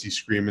ever going to see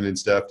screaming and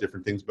stuff,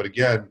 different things. But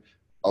again,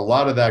 a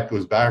lot of that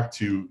goes back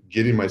to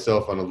getting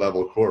myself on a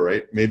level core,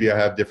 right? Maybe I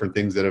have different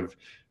things that have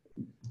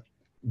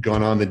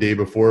gone on the day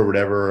before or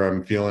whatever,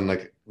 I'm feeling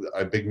like I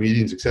have big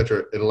meetings,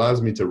 etc. It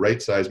allows me to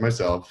right size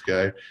myself.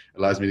 Okay. It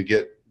allows me to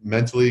get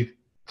mentally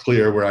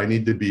clear where I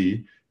need to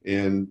be.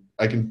 And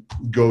I can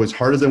go as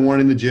hard as I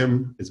want in the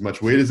gym, as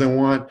much weight as I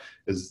want,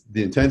 as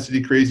the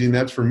intensity crazy. And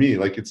that's for me.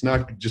 Like, it's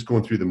not just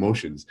going through the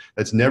motions.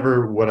 That's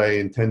never what I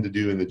intend to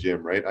do in the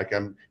gym, right? Like,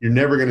 you're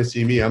never going to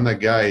see me. I'm that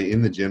guy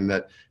in the gym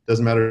that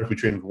doesn't matter if we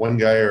train with one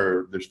guy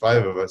or there's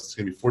 5 of us, it's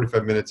going to be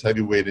 45 minutes,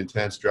 heavyweight,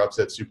 intense, drop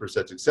sets,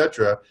 supersets,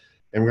 etc.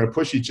 And we're going to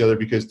push each other,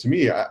 because to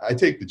me, I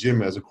take the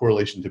gym as a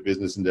correlation to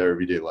business and to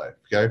everyday life.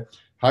 Okay.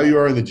 How you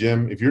are in the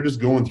gym, if you're just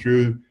going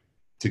through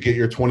to get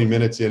your 20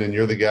 minutes in and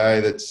you're the guy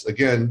that's,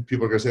 again,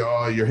 people are going to say,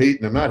 oh, you're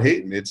hating. I'm not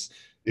hating. It's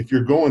if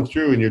you're going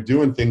through and you're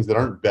doing things that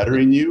aren't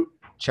bettering you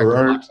or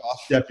aren't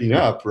stepping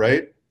up,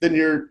 right? Then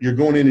you're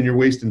going in and you're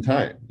wasting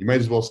time. You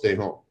might as well stay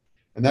home.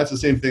 And that's the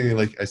same thing,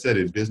 like I said,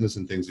 in business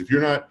and things. If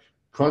you're not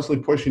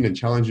constantly pushing and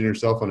challenging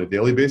yourself on a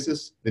daily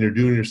basis, then you're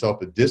doing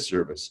yourself a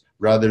disservice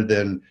rather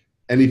than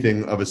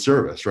anything of a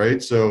service,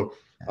 right? So,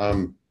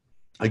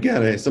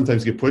 again, I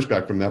sometimes get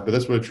pushback from that, but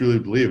that's what I truly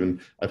believe.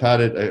 And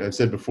I've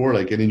said before,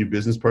 like any new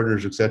business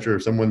partners, et cetera, or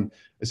someone,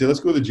 I say, let's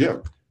go to the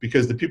gym,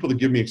 because the people that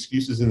give me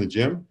excuses in the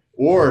gym,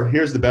 or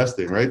here's the best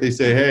thing, right? They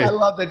say, hey, I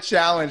love the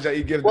challenge that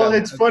you give well,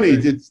 them. it's funny.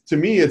 To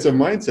me, it's a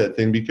mindset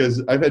thing,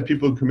 because I've had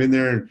people come in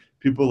there and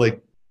people like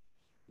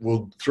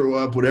will throw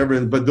up, whatever.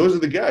 But those are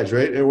the guys,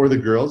 right? Or the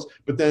girls.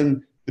 But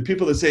then the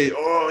people that say,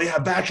 oh yeah,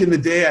 back in the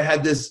day, I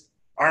had this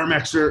arm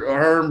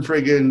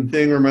friggin'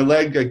 thing, or my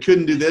leg, I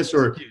couldn't do this,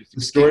 or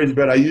the stories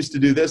about I used to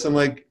do this. I'm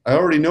like, I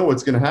already know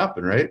what's going to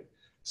happen, right?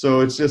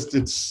 So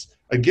it's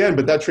again,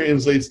 but that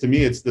translates to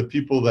me. It's the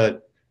people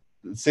that,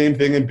 the same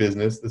thing in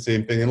business, the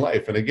same thing in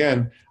life. And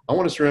again, I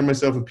want to surround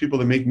myself with people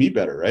that make me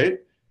better, right?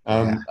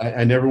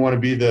 I never want to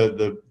be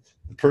the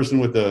person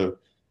with the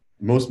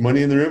most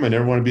money in the room. I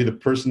never want to be the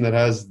person that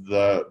has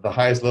the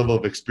highest level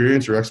of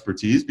experience or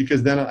expertise,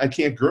 because then I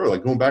can't grow.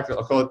 Like going back to,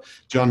 I'll call it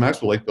John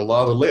Maxwell, like the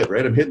law of the lid,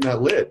 right? I'm hitting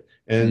that lid.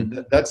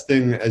 And that's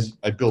thing, as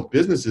I built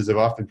businesses, I've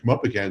often come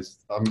up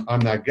against,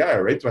 I'm that guy,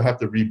 right? So I have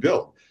to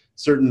rebuild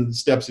certain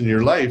steps in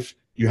your life.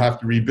 You have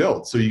to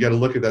rebuild. So you got to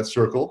look at that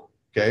circle.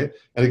 Okay.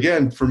 And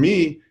again, for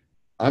me,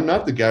 I'm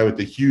not the guy with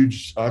the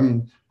huge,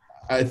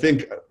 I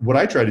think what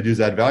I try to do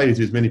is add value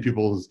to as many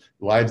people's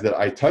lives that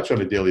I touch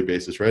on a daily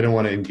basis, right? I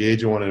want to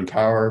engage, I want to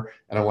empower,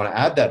 and I want to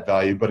add that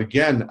value. But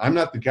again, I'm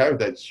not the guy with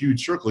that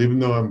huge circle, even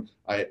though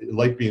I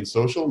like being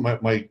social.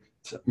 My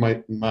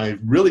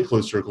really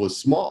close circle is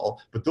small,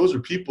 but those are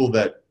people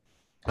that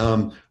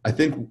I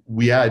think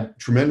we add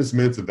tremendous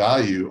amounts of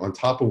value on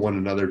top of one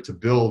another to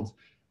build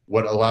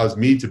what allows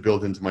me to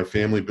build into my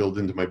family, build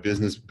into my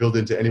business, build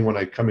into anyone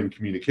I come in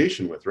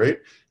communication with, right?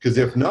 Because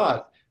if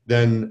not,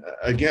 then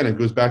again, it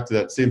goes back to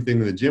that same thing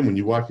in the gym. When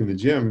you walk in the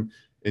gym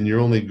and you're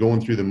only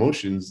going through the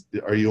motions,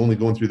 are you only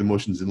going through the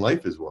motions in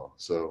life as well?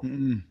 So,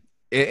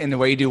 and the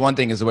way you do one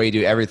thing is the way you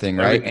do everything,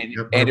 right? And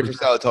Andy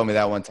Frisella told me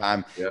that one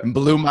time, and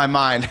blew my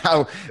mind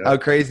how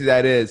crazy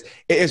that is.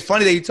 It's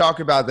funny that you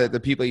talk about the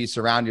people you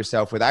surround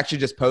yourself with. I actually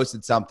just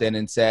posted something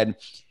and said,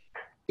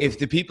 if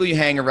the people you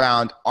hang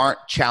around aren't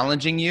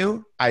challenging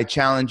you, I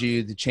challenge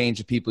you to change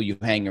the people you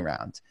hang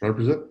around.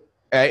 100%.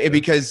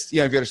 Because,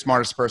 if you're the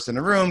smartest person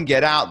in the room,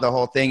 get out, the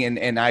whole thing.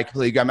 And I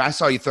completely agree. I mean, I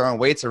saw you throwing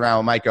weights around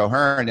with Mike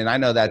O'Hearn, and I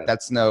know that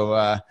that's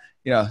no,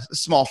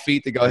 small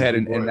feat to go ahead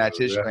and match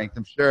his strength.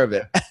 I'm sure of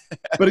it.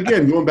 But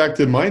again, going back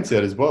to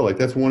mindset as well, like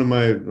that's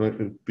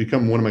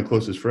become one of my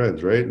closest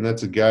friends, right? And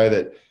that's a guy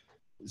that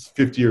is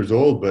 50 years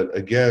old, but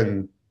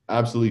again,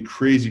 absolutely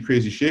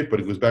crazy shape. But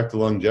it goes back to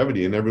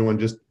longevity, and everyone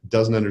just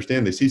doesn't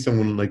understand. They see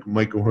someone like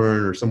Mike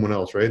O'Hearn or someone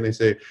else, right? And they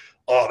say,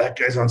 oh, that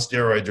guy's on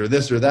steroids or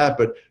this or that.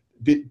 But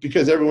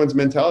because everyone's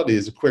mentality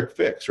is a quick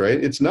fix,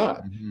 right? It's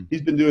not.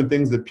 He's been doing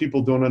things that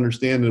people don't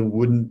understand and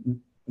wouldn't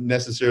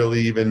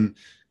necessarily even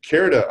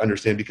care to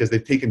understand, because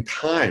they've taken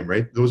time,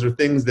 right? Those are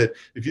things that,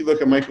 if you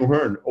look at Mike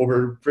O'Hearn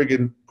over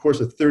friggin' course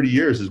of 30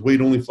 years, his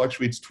weight only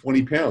fluctuates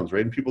 20 pounds,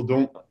 right? And people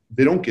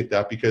don't get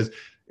that, because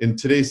in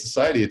today's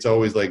society, it's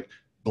always like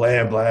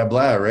blah, blah,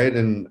 blah, right?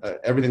 And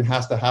everything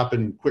has to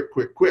happen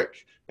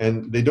quick.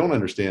 And they don't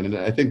understand. And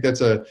I think that's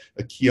a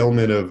key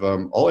element of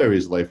all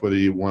areas of life, whether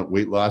you want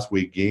weight loss,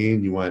 weight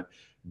gain, you want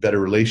better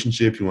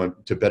relationships, you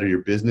want to better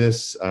your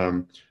business.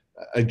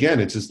 Again,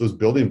 it's just those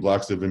building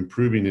blocks of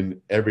improving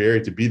in every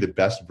area to be the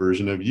best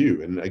version of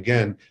you. And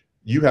again,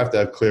 you have to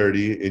have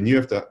clarity, and you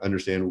have to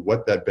understand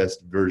what that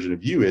best version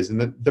of you is.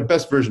 And the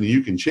best version of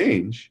you can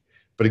change.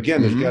 But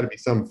again, there's got to be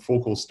some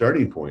focal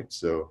starting point.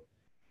 So,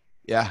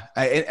 yeah,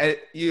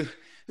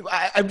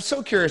 I'm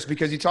so curious,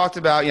 because you talked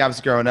about, I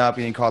was growing up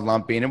being called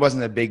Lumpy, and it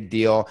wasn't a big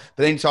deal.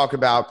 But then you talk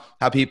about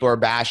how people are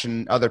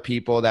bashing other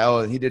people that,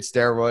 oh, he did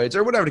steroids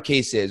or whatever the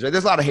case is. Right?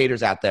 There's a lot of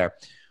haters out there.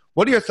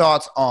 What are your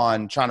thoughts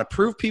on trying to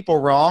prove people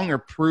wrong or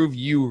prove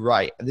you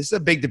right? And this is a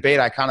big debate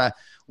I kind of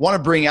want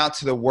to bring out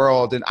to the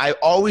world. And I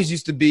always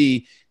used to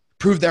be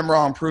prove them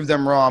wrong.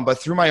 But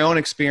through my own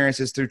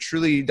experiences, through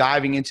truly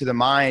diving into the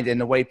mind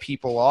and the way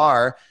people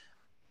are,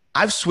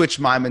 I've switched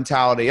my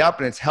mentality up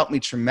and it's helped me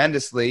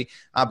tremendously.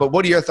 But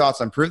what are your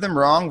thoughts on prove them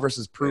wrong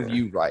versus prove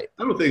you right?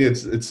 I don't think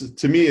it's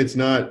to me, it's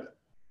not,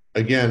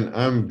 again,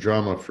 I'm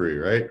drama free,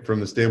 right? From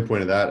the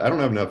standpoint of that, I don't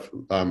have enough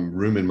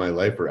room in my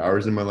life or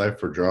hours in my life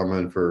for drama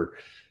and for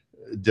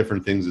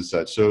different things as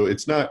such. So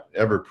it's not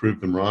ever prove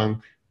them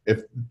wrong.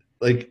 If,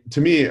 like, to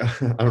me,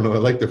 I don't know, I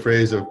like the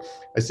phrase of,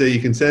 I say you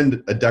can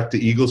send a duck to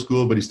eagle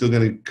school, but he's still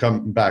going to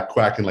come back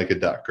quacking like a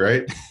duck,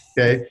 right?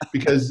 Okay.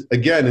 Because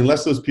again,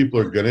 unless those people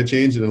are going to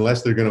change and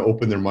unless they're going to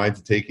open their mind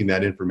to taking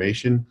that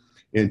information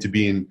and to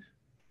being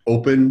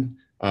open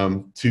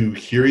to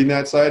hearing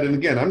that side. And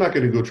again, I'm not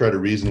going to go try to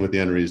reason with the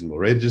unreasonable,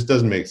 right? It just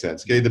doesn't make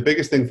sense. Okay. The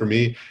biggest thing for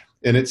me,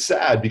 and it's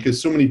sad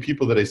because so many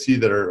people that I see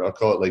that are, I'll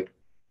call it like,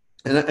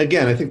 and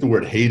again, I think the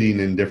word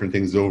hating and different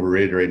things is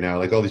overrated right now.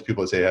 Like all these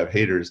people that say I have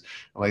haters.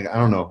 I'm like, I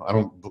don't know.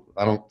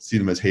 I don't see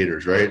them as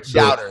haters, right? So,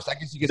 doubters. I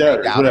guess you could say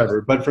doubters.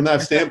 Whatever. But from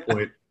that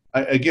standpoint,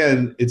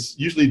 again, it's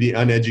usually the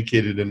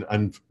uneducated and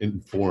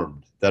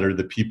uninformed that are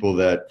the people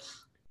that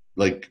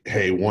like,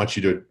 hey, want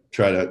you to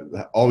try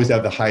to always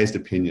have the highest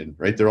opinion,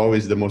 right? They're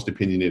always the most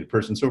opinionated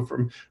person. So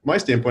from my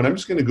standpoint, I'm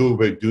just going to go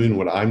about doing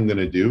what I'm going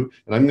to do.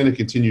 And I'm going to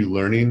continue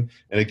learning.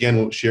 And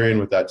again, sharing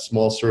with that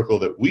small circle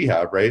that we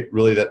have, right?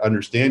 Really that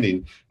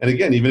understanding. And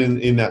again,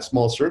 even in that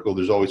small circle,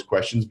 there's always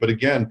questions. But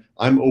again,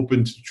 I'm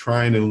open to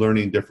trying and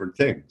learning different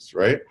things,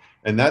 right?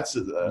 And that's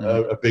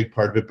a big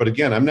part of it. But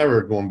again, I'm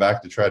never going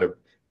back to try to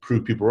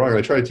prove people wrong. And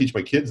I try to teach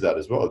my kids that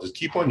as well. Just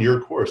keep on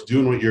your course,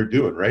 doing what you're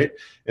doing, right?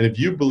 And if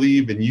you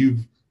believe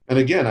and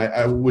again,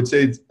 I would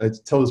say, I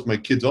tell this to my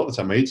kids all the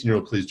time, my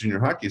 18-year-old plays junior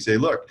hockey, say,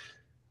 look,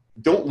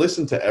 don't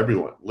listen to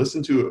everyone.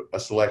 Listen to a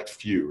select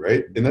few,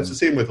 right? And that's the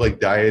same with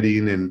like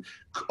dieting and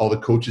all the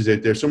coaches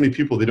out there. So many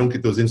people, they don't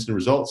get those instant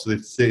results. So they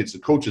say it's the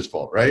coach's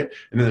fault, right?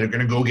 And then they're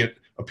going to go get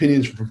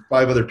opinions from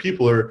 5 other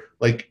people, or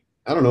like,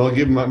 I don't know, I'll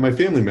give my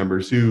family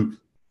members who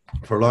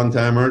for a long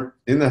time aren't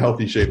in the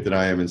healthy shape that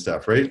I am and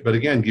stuff, right? But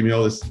again, give me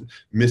all this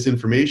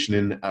misinformation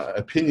and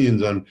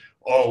opinions on,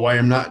 why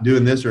I'm not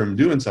doing this or I'm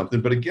doing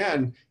something. But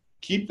again,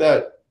 keep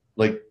that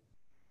like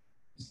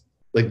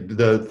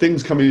the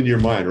things coming into your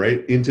mind,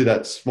 right? Into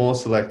that small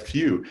select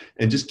few,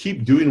 and just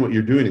keep doing what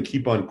you're doing and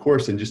keep on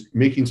course and just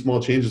making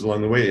small changes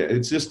along the way.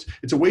 It's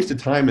a waste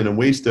of time and a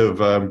waste of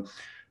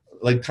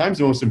time's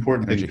the most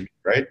important thing to me,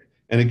 right?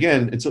 And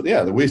again, it's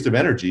the waste of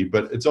energy,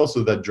 but it's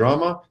also that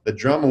drama. The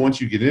drama,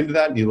 once you get into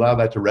that and you allow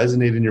that to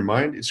resonate in your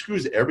mind, it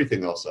screws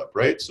everything else up,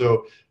 right?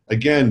 So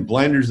again,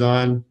 blinders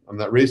on. I'm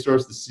that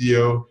racehorse, the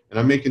CEO, and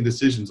I'm making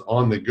decisions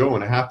on the go,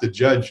 and I have to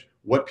judge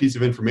what piece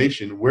of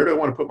information, where do I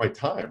want to put my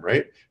time,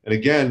 right? And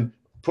again,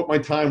 put my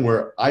time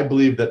where I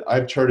believe that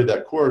I've charted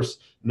that course,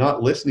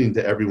 not listening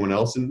to everyone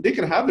else. And they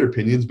can have their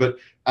opinions, but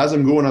as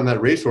I'm going on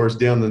that racehorse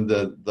down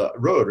the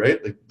road,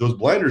 right, like those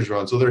blinders are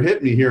on, so they're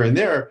hitting me here and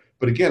there.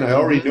 But again, I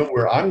already know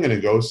where I'm going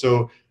to go.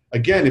 So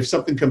again, if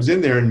something comes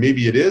in there and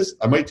maybe it is,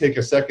 I might take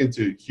a second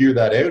to hear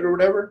that out or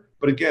whatever.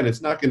 But again,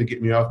 it's not going to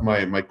get me off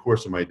my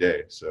course of my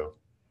day. So.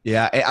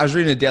 Yeah, I was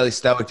reading the Daily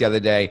Stoic the other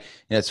day,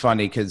 and it's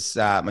funny because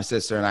my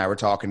sister and I were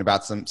talking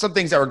about some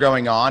things that were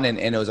going on, and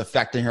it was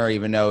affecting her,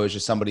 even though it was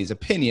just somebody's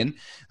opinion.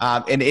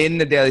 And in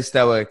the Daily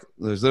Stoic,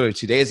 it was literally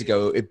 2 days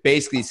ago, it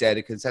basically said,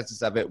 the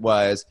consensus of it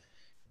was,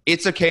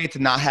 it's okay to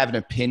not have an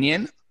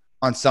opinion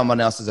on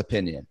someone else's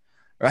opinion,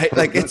 right?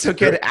 Like it's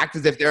okay to act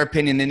as if their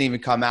opinion didn't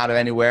even come out of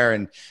anywhere.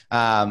 And,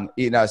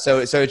 so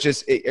it's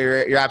just,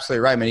 you're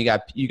absolutely right, man.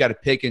 You got to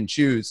pick and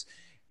choose.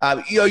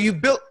 You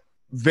built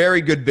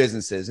very good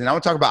businesses. And I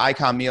want to talk about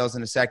Icon Meals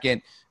in a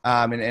second.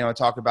 And I want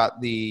to talk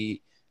about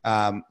the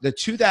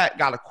 2 that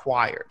got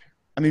acquired.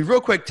 I mean,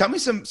 real quick, tell me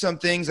some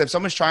things. If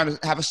someone's trying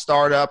to have a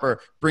startup or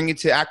bring it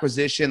to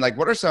acquisition, like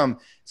what are some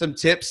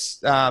tips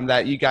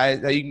that you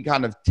can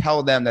kind of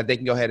tell them that they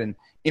can go ahead and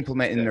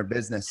implement in their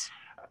business?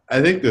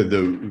 I think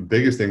the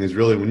biggest thing is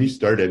really when you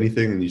start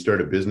anything and you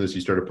start a business,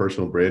 you start a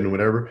personal brand and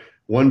whatever,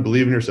 one,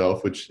 believe in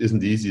yourself, which isn't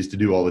the easiest to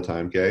do all the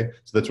time. Okay.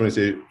 So that's when I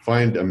say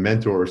find a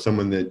mentor or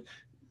someone that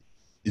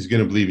is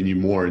going to believe in you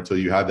more until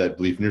you have that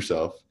belief in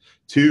yourself.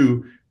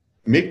 2,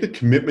 make the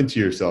commitment to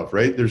yourself,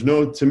 right?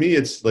 To me,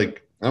 it's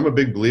like, I'm a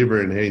big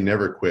believer in, hey,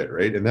 never quit,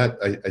 right? And that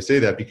I say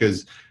that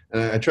because,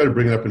 and I try to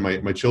bring it up in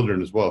my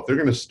children as well. If they're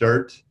going to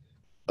start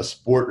a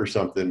sport or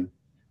something,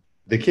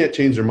 they can't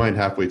change their mind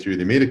halfway through.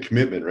 They made a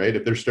commitment, right?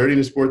 If they're starting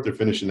a sport, they're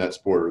finishing that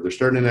sport, or they're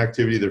starting an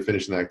activity, they're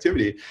finishing the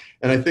activity.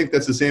 And I think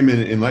that's the same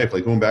in life.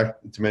 Like going back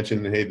to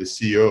mention, hey, the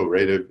CEO,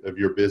 right, of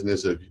your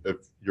business, of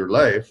your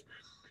life,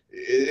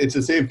 it's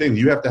the same thing.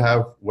 You have to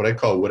have what I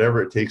call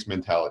whatever it takes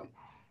mentality.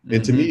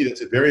 And to me,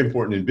 that's very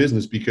important in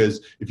business,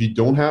 because if you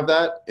don't have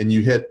that and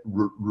you hit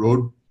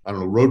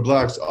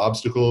roadblocks,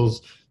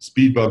 obstacles,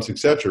 speed bumps,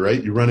 etc.,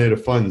 right? You run out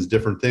of funds,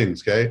 different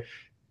things. Okay.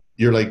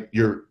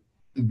 You're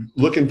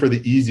looking for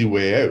the easy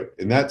way out.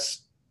 And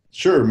that's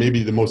sure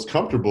maybe the most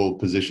comfortable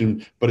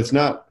position, but it's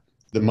not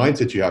the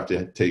mindset you have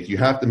to take. You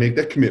have to make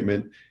that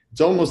commitment. It's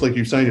almost like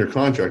you sign your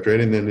contract, right?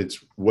 And then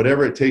it's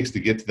whatever it takes to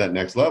get to that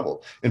next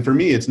level. And for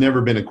me, it's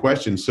never been a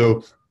question.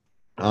 So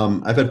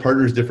I've had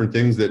partners, different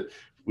things that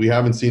we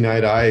haven't seen eye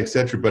to eye, et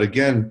cetera. But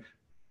again,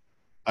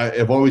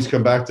 I've always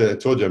come back to, I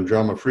told you I'm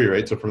drama free,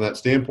 right? So from that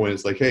standpoint,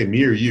 it's like, hey,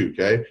 me or you,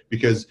 okay?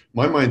 Because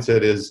my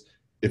mindset is,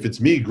 if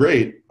it's me,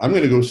 great. I'm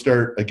going to go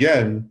start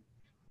again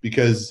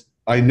because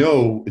I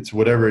know it's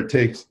whatever it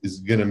takes is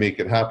going to make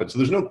it happen. So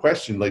there's no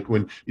question. Like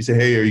when you say,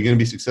 hey, are you going to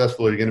be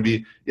successful? Are you going to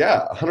be,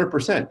 yeah,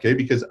 100%. Okay.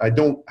 Because I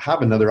don't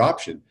have another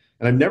option,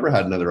 and I've never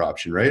had another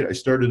option, right? I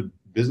started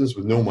business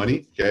with no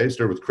money. Okay. I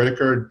started with credit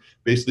card,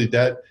 basically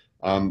debt.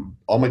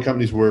 All my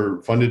companies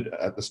were funded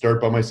at the start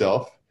by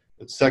myself.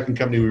 The second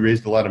company, we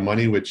raised a lot of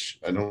money, which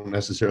I don't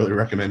necessarily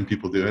recommend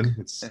people doing.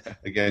 It's,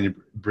 again, you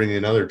bring in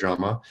another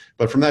drama.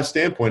 But from that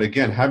standpoint,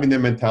 again, having the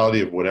mentality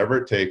of whatever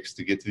it takes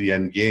to get to the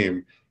end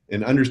game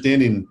and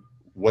understanding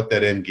what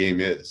that end game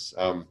is.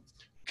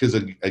 Because,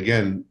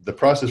 again, the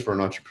process for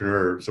an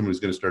entrepreneur, someone who's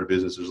going to start a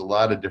business, there's a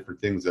lot of different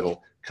things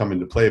that'll come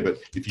into play. But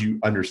if you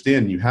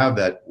understand, you have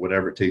that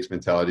whatever it takes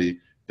mentality,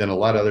 then a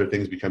lot of other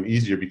things become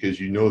easier because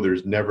you know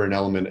there's never an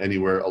element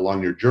anywhere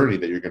along your journey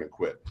that you're going to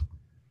quit.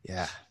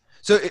 Yeah.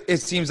 So it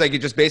seems like you're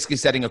just basically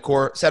setting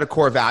a set of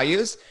core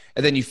values,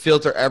 and then you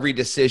filter every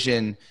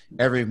decision,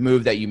 every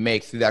move that you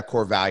make through that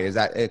core value. Is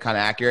that kind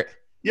of accurate?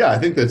 Yeah, I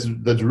think that's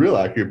real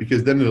accurate,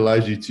 because then it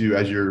allows you to,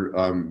 as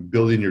you're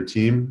building your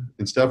team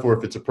and stuff, or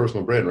if it's a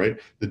personal brand, right,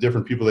 the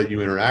different people that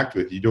you interact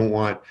with, you don't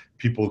want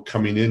people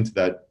coming into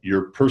that,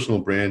 your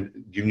personal brand,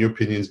 giving you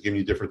opinions, giving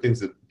you different things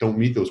that don't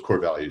meet those core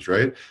values,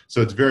 right?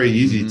 So it's very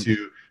easy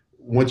to,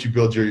 once you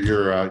build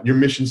your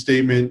mission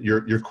statement,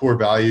 your core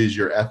values,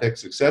 your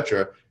ethics,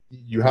 etc.,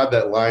 you have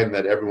that line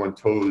that everyone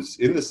toes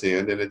in the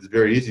sand, and it's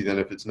very easy then,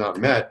 if it's not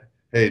met,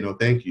 hey, no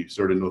thank you,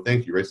 sort of no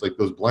thank you, right? It's like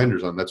those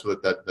blinders on. That's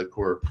what that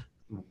core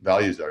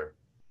values are.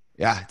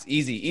 Yeah, it's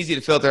easy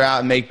to filter out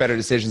and make better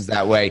decisions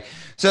that way.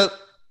 So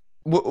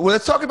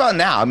let's talk about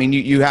now. I mean,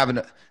 you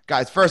haven't,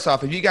 guys, first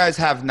off, if you guys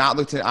have not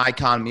looked at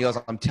Icon meals,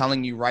 I'm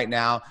telling you right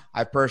now,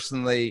 I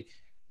personally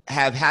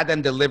have had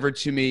them delivered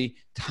to me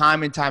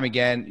time and time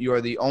again. You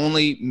are the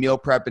only meal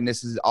prep, and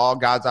this is all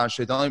God's honest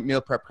truth, the only meal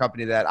prep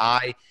company that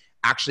I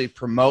actually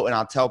promote. And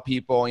I'll tell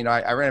people, you know,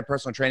 I ran a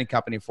personal training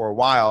company for a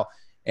while,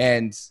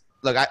 and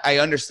look, I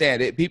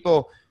understand it.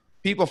 People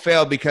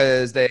fail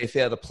because they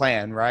fail to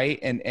plan, right?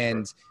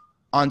 And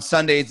on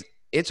Sundays,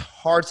 it's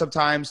hard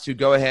sometimes to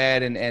go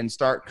ahead and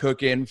start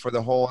cooking for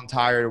the whole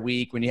entire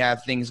week when you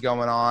have things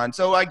going on.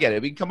 So I get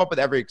it. We can come up with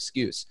every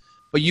excuse.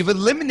 But you've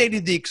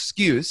eliminated the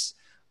excuse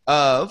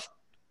of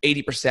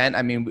 80%.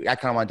 I mean, I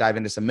kind of want to dive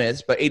into some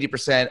myths, but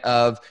 80%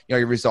 of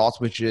your results,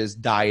 which is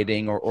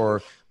dieting,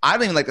 or I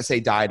don't even like to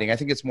say dieting. I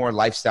think it's more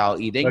lifestyle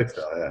eating.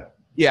 Lifestyle, yeah.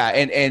 Yeah,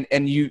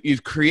 and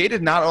you've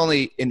created not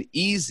only an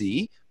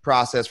easy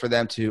process for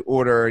them to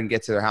order and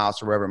get to their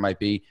house or wherever it might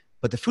be,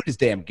 but the food is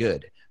damn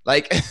good.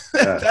 Like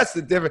that's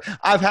the difference.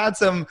 I've had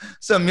some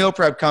meal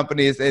prep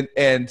companies,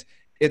 and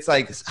it's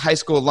like high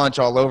school lunch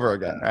all over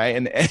again, right?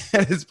 And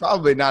it's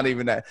probably not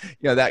even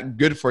that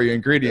good for you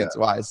ingredients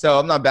wise. So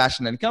I'm not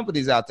bashing any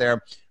companies out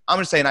there. I'm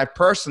just saying I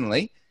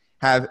personally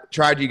have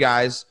tried you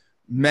guys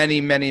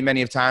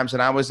many of times,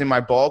 and I was in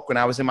my bulk when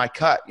I was in my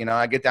cut. You know,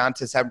 I get down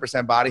to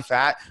 7% body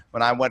fat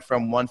when I went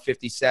from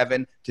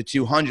 157 to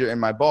 200 in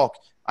my bulk.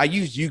 I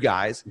used you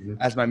guys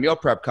as my meal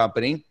prep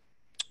company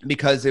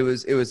because it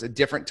was a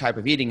different type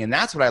of eating, and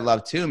that's what I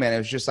love too, man. It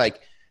was just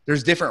like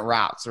there's different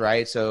routes,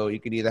 right? So you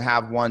could either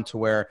have one to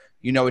where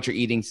you know what you're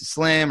eating to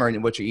slim or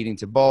what you're eating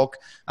to bulk.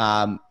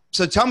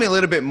 So tell me a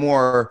little bit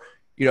more,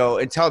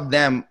 and tell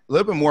them a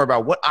little bit more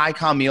about what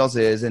Icon Meals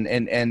is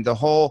and the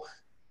whole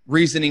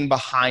reasoning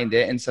behind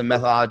it and some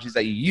methodologies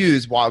that you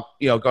use while,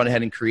 going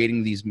ahead and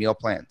creating these meal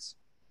plans.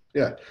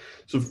 Yeah.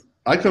 So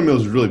Icon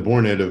Meals is really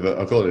born out of,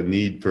 I'll call it a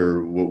need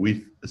for what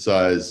we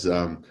saw as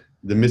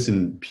the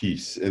missing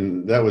piece.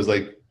 And that was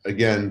like,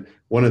 again,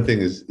 one of the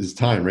things is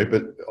time, right?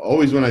 But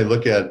always when I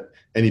look at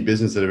any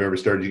business that I've ever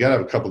started, you got to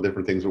have a couple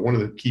different things. But one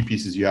of the key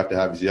pieces you have to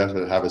have is you have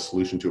to have a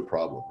solution to a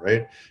problem,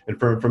 right? And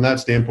from that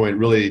standpoint,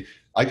 really,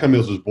 Icon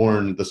Meals was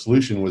born, the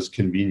solution was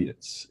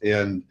convenience.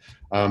 And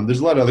there's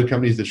a lot of other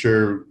companies that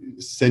sure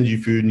send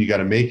you food and you got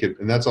to make it.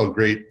 And that's all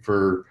great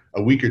for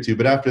a week or two.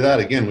 But after that,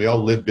 again, we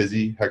all live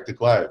busy, hectic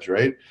lives,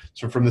 right?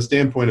 So from the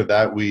standpoint of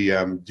that, we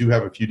do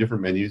have a few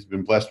different menus.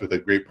 Been blessed with a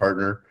great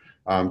partner,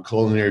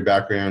 culinary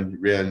background,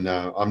 ran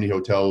Omni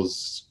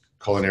Hotels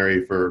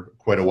culinary for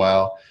quite a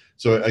while.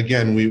 So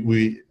again,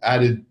 we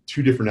added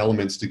two different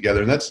elements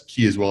together, and that's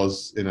key as well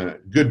as in a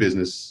good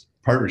business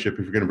partnership.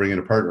 If you're going to bring in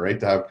a partner, right,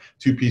 to have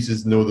two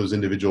pieces, know those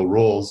individual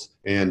roles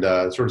and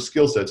sort of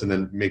skill sets, and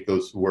then make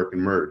those work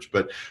and merge.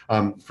 But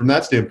from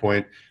that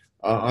standpoint,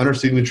 on our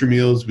signature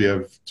meals, we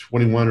have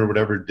 21 or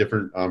whatever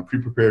different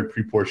pre-prepared,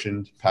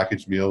 pre-portioned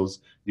packaged meals.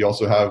 You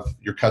also have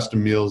your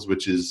custom meals,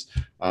 which is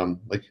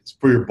like it's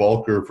for your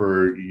bulk or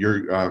for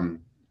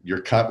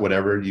your cut,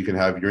 whatever. You can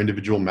have your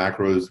individual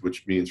macros,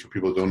 which means for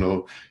people who don't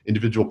know,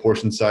 individual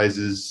portion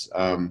sizes.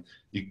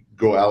 You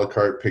go a la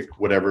carte, pick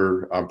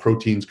whatever,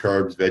 proteins,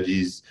 carbs,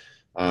 veggies,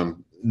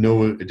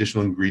 no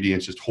additional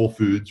ingredients, just whole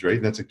foods, right?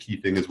 And that's a key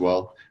thing as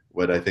well.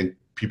 What I think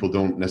people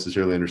don't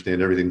necessarily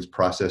understand, everything's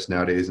processed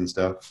nowadays and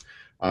stuff.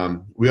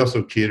 We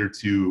also cater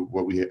to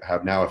what we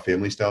have now, a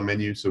family style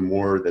menu. So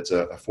more that's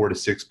a 4 to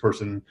 6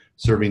 person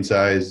serving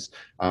size.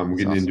 We're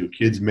getting into a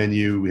kids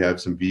menu. We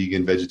have some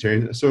vegan,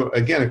 vegetarian. So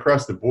again,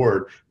 across the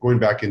board, going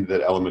back into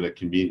that element of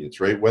convenience,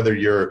 right? Whether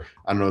you're,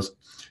 I don't know,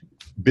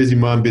 busy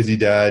mom, busy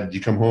dad, you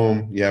come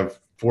home, you have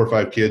 4 or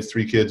 5 kids,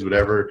 3 kids,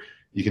 whatever.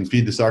 You can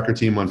feed the soccer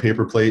team on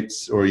paper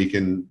plates, or you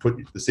can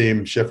put the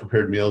same chef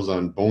prepared meals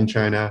on bone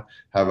china,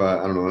 have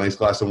a nice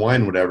glass of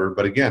wine, whatever.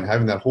 But again,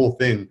 having that whole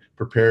thing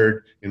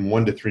prepared in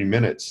 1 to 3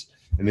 minutes.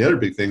 And the other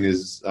big thing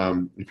is,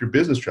 if you're a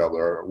business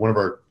traveler, one of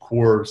our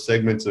core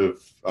segments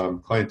of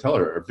clientele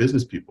are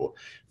business people.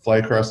 Fly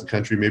across the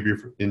country. Maybe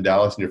you're in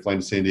Dallas and you're flying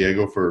to San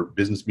Diego for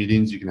business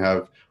meetings. You can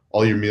have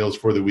all your meals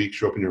for the week,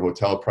 show up in your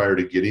hotel prior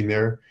to getting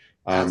there.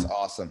 That's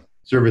awesome.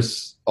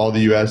 Service all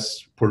the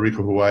U.S., Puerto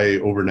Rico, Hawaii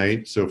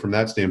overnight. So from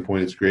that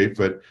standpoint, it's great.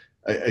 But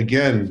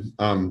again,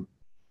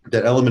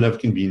 that element of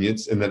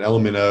convenience and that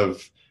element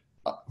of,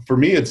 for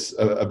me, it's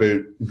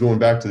about going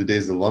back to the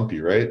days of the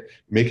Lumpy, right?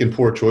 Making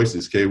poor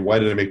choices. Okay, why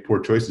did I make poor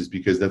choices?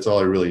 Because that's all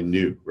I really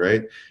knew,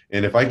 right?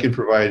 And if I can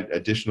provide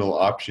additional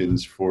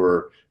options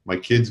for my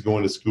kids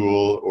going to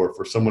school or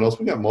for someone else,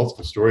 we got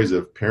multiple stories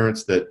of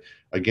parents that,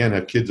 again,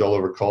 have kids all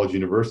over college,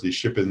 university,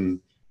 shipping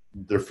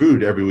their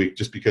food every week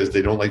just because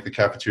they don't like the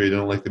cafeteria, they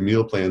don't like the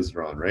meal plans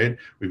they're on, right?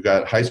 We've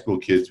got high school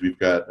kids, we've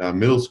got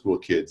middle school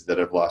kids that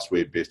have lost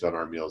weight based on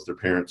our meals. Their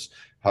parents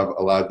have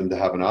allowed them to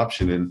have an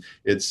option. And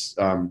it's,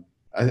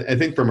 I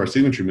think from our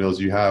signature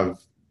meals,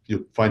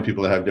 you'll find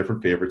people that have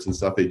different favorites and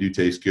stuff. They do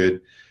taste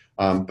good.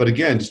 But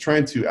again, just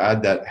trying to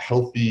add that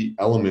healthy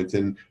element.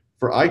 And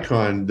for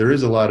Icon, there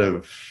is a lot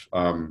of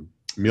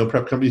meal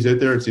prep companies out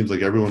there. It seems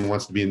like everyone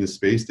wants to be in this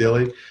space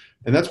daily.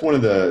 And that's one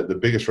of the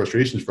biggest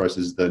frustrations for us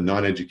is the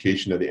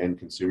non-education of the end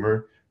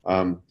consumer.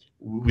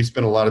 We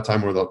spent a lot of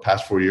time over the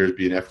past 4 years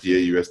being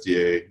FDA,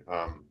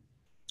 USDA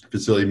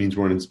facility. Means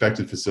we're an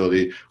inspected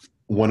facility,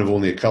 one of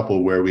only a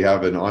couple where we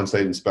have an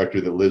on-site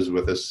inspector that lives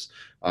with us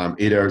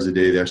 8 hours a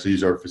day. They actually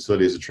use our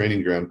facility as a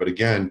training ground. But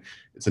again,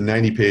 it's a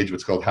 90-page,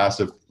 what's called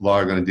HACCP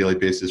log on a daily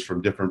basis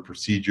from different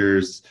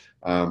procedures,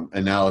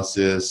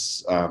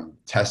 analysis,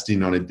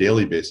 testing on a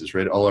daily basis,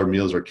 right? All our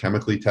meals are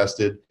chemically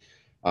tested.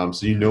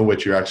 So you know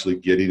what you're actually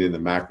getting in the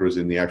macros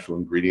and the actual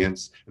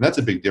ingredients. And that's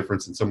a big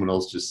difference in someone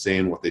else just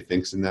saying what they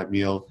think's in that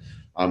meal.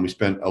 We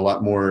made a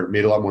lot more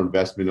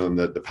investment on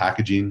the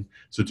packaging.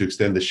 So to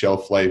extend the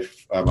shelf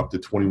life up to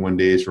 21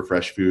 days for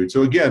fresh food.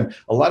 So again,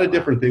 a lot of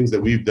different things that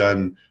we've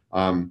done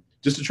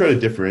just to try to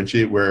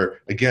differentiate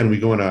where, again, we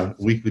go on a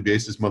weekly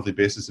basis, monthly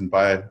basis and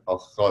buy, I'll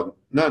call it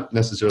not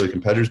necessarily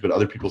competitors, but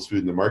other people's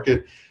food in the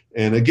market.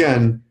 And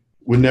again,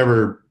 would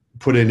never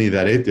put any of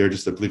that out there,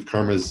 just I believe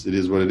karma's, it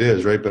is what it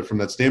is, right? But from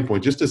that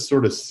standpoint, just to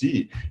sort of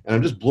see, and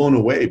I'm just blown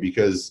away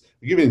because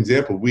I'll give you an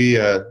example. We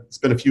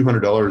spent a few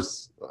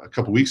 $100s a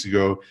couple weeks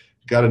ago,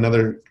 got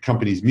another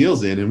company's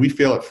meals in, and we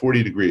fail at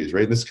 40 degrees,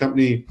 right? And this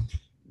company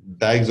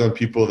bags on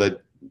people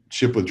that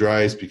ship with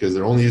dry ice because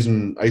they're only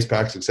using ice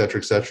packs, et cetera,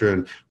 et cetera.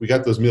 And we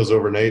got those meals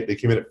overnight. They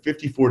came in at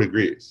 54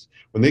 degrees.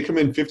 When they come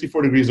in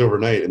 54 degrees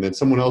overnight, and then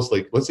someone else,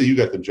 like, let's say you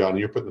got them, John, and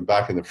you're putting them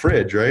back in the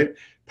fridge, right?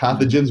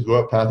 Pathogens go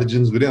up,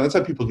 pathogens go down. That's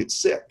how people get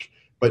sick.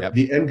 But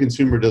the end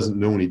consumer doesn't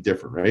know any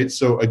different, right?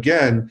 So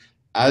again,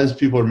 as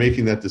people are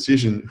making that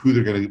decision, who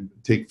they're going to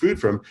take food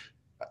from,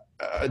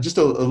 just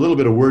a little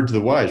bit of word to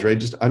the wise, right?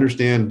 Just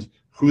understand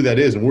who that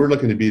is. And we're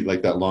looking to be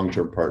like that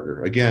long-term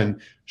partner.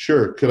 Again,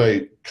 sure, could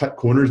I cut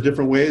corners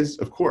different ways?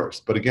 Of course.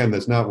 But again,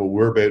 that's not what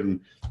we're about.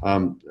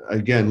 And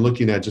again,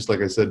 looking at, just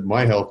like I said,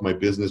 my health, my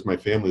business, my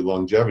family,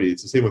 longevity,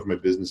 it's the same with my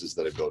businesses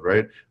that I build,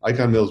 right?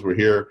 Icon Meals, we're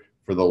here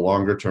for the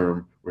longer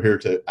term. We're here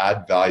to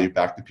add value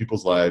back to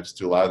people's lives,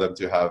 to allow them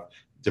to have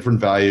different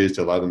values,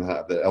 to allow them to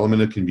have the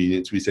element of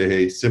convenience. We say,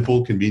 hey,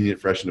 simple, convenient,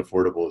 fresh, and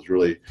affordable is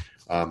really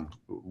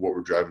what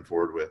we're driving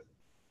forward with.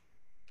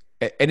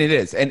 And it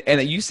is. And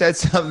you said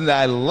something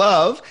that I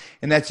love,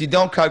 and that's you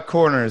don't cut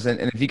corners. And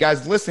if you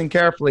guys listen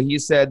carefully, he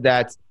said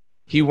that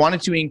he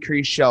wanted to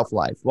increase shelf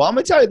life. Well, I'm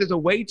going to tell you, there's a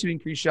way to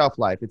increase shelf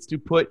life. It's to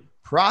put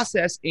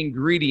processed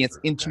ingredients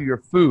into your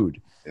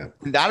food. Yeah.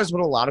 And that is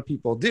what a lot of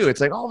people do.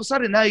 It's like all of a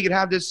sudden now you can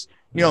have this,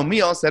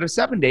 meal instead of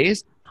 7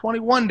 days,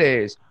 21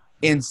 days.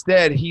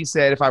 Instead, he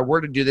said, if I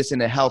were to do this in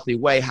a healthy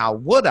way, how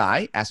would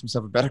I? Ask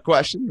himself a better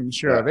question, I'm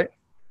sure of it.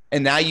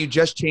 And now you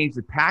just changed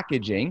the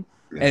packaging.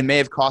 And may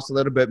have cost a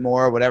little bit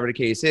more, whatever the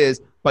case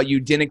is, but you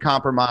didn't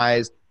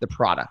compromise the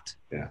product.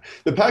 Yeah.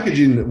 The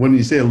packaging, when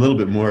you say a little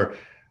bit more,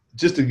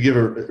 just to give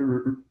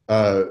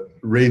a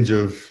range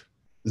of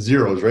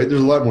zeros, right?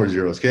 There's a lot more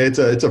zeros. Okay. It's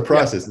a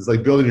process. Yeah. It's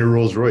like building your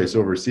Rolls Royce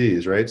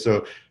overseas, right?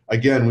 So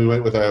again, we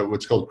went with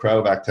what's called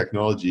cryovac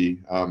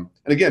technology. And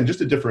again,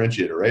 just a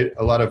differentiator, right?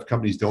 A lot of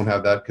companies don't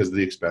have that because of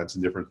the expense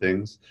and different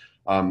things.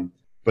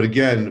 But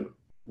again,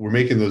 we're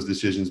making those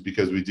decisions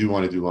because we do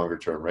want to do longer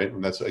term, right?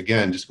 And that's,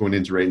 again, just going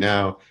into right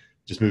now,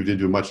 just moved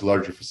into a much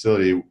larger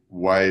facility.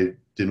 Why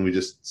didn't we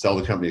just sell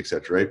the company, et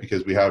cetera, right?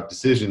 Because we have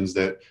decisions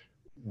that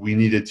we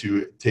needed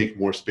to take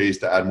more space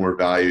to add more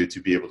value, to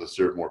be able to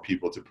serve more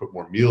people, to put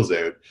more meals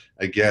out.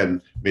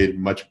 Again, made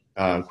much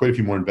quite a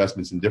few more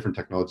investments in different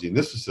technology in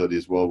this facility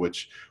as well,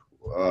 which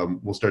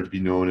will start to be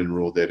known and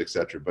rolled out, et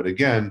cetera. But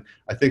again,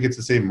 I think it's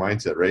the same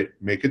mindset, right?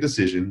 Make a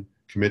decision,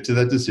 commit to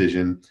that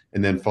decision,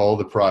 and then follow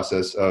the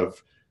process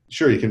of,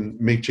 sure, you can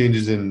make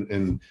changes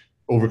and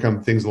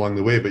overcome things along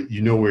the way, but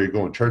you know where you're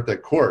going. Chart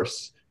that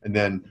course. And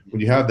then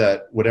when you have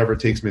that whatever it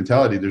takes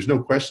mentality, there's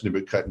no question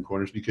about cutting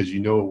corners because you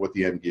know what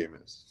the end game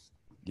is.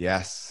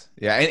 Yes.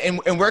 Yeah.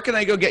 And where can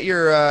I go get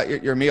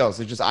your meals?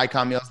 It's just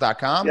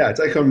iconmeals.com? Yeah,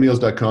 it's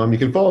iconmeals.com. You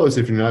can follow us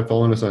if you're not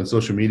following us on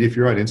social media. If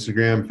you're on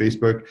Instagram,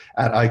 Facebook,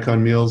 at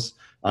Icon Meals,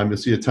 you'll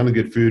see a ton of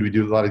good food. We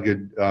do a lot of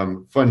good,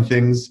 fun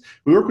things.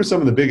 We work with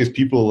some of the biggest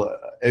people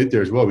out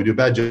there as well. We do a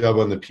bad job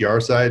on the PR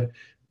side,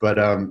 but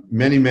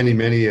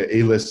many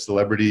A-list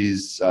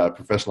celebrities,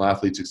 professional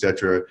athletes,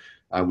 etc.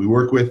 We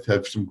work with,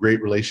 have some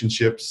great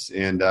relationships,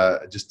 and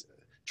just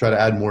try to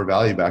add more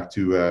value back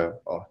to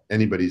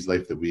anybody's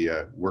life that we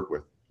work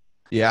with.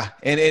 Yeah.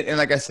 And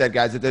like I said,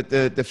 guys,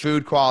 the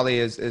food quality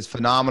is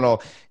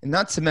phenomenal. And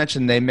not to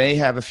mention, they may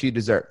have a few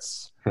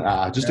desserts.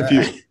 Just a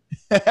few.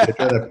 Try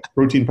that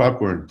protein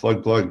popcorn.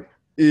 Plug.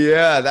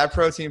 Yeah, that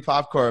protein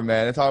popcorn,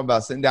 man. It's all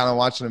about sitting down and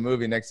watching a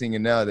movie. Next thing you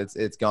know,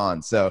 it's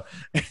gone. So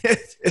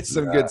it's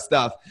some good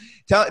stuff.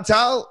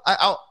 Tell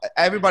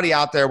everybody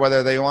out there,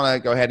 whether they want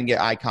to go ahead and get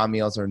Icon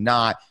Meals or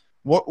not,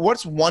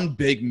 what's one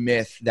big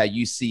myth that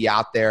you see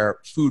out there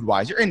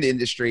food-wise? You're in the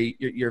industry.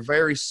 You're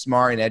very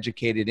smart and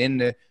educated in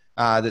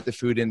the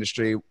food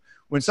industry.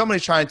 When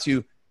somebody's trying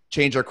to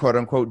change their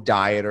quote-unquote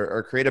diet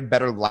or create a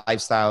better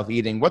lifestyle of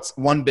eating, what's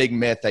one big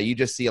myth that you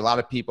just see a lot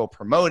of people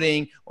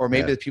promoting, or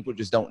maybe the people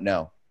just don't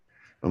know?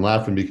 I'm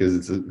laughing because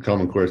it's a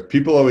common course.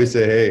 People always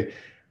say, hey,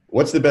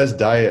 what's the best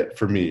diet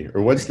for me?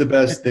 Or what's the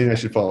best thing I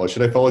should follow?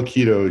 Should I follow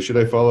keto? Should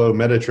I follow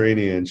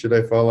Mediterranean? Should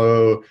I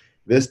follow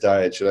this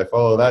diet? Should I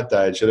follow that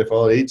diet? Should I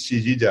follow the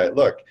HCG diet?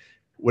 Look,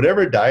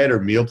 whatever diet or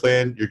meal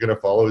plan you're going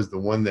to follow is the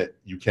one that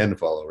you can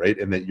follow, right?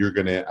 And that you're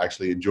going to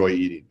actually enjoy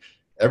eating.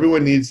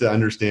 Everyone needs to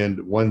understand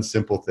one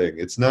simple thing.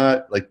 It's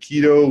not like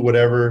keto,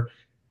 whatever.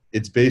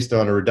 It's based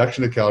on a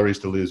reduction of calories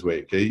to lose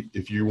weight, okay?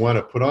 If you want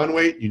to put on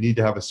weight, you need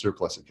to have a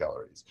surplus of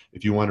calories.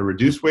 If you want to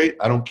reduce weight,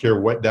 I don't care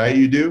what diet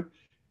you do.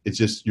 It's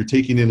just you're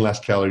taking in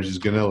less calories is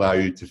going to allow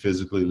you to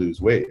physically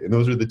lose weight. And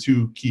those are the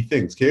two key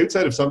things, okay?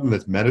 Outside of something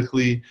that's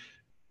medically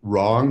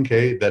wrong,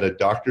 okay, that a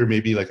doctor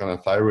maybe like on a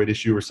thyroid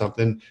issue or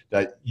something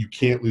that you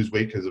can't lose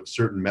weight because of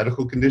certain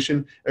medical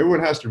condition,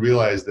 everyone has to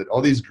realize that all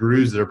these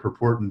gurus that are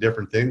purporting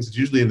different things, it's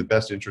usually in the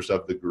best interest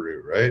of the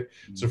guru, right?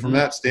 Mm-hmm. So from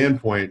that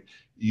standpoint,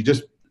 you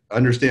just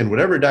understand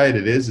whatever diet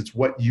it is, it's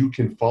what you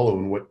can follow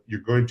and what you're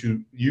going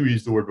to, you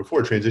used the word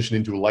before, transition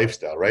into a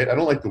lifestyle, right? I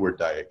don't like the word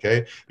diet,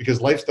 okay? Because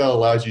lifestyle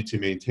allows you to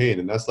maintain.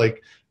 And that's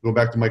like, going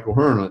back to Michael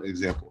Hearn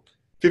example,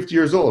 50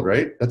 years old,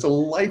 right? That's a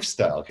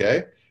lifestyle,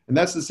 okay? And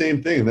that's the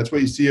same thing. And that's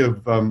what you see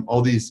of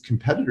all these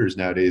competitors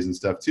nowadays and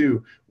stuff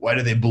too. Why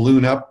do they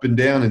balloon up and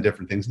down and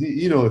different things?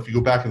 You know, if you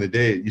go back in the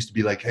day, it used to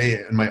be like, hey,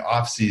 in my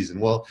off season.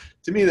 Well,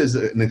 to me, there's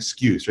an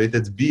excuse, right?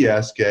 That's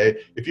BS,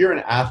 okay? If you're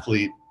an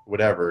athlete,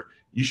 whatever,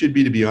 you should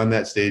be on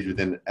that stage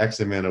within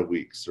X amount of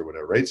weeks or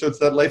whatever, right? So it's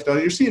that lifestyle.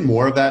 You're seeing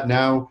more of that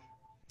now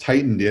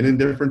tightened in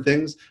different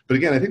things. But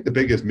again, I think the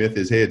biggest myth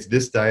is, hey, it's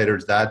this diet or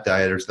it's that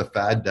diet or it's the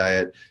fad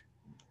diet.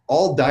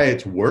 All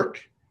diets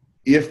work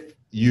if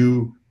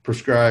you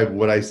prescribe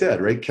what I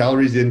said, right?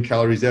 Calories in,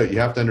 calories out. You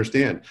have to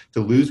understand to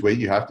lose weight,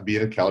 you have to be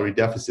in a calorie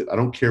deficit. I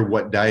don't care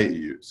what diet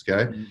you use,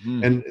 okay?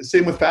 Mm-hmm. And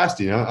same with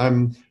fasting.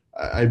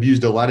 I've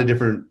used a lot of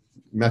different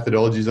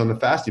methodologies on the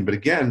fasting, but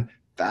again,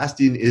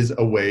 fasting is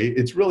a way,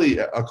 it's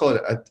really, I'll call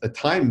it a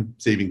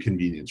time-saving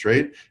convenience,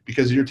 right?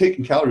 Because you're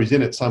taking calories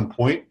in at some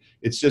point,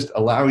 it's just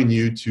allowing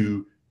you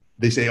to,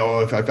 they say, oh,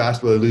 if I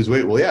fast, will I lose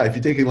weight? Well, yeah, if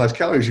you're taking less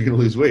calories, you're going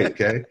to lose weight,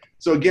 okay?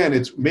 So again,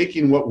 it's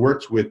making what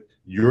works with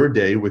your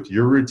day, with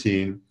your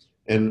routine,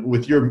 and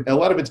with a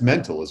lot of it's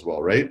mental as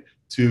well, right?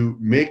 To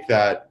make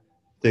that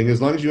thing,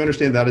 as long as you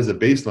understand that as a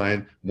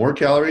baseline, more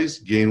calories,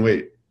 gain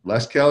weight,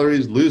 less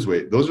calories, lose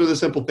weight. Those are the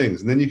simple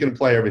things. And then you can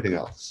apply everything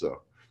else.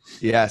 So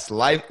yes,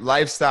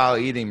 lifestyle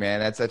eating, man.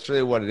 That's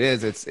really what it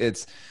is.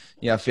 It's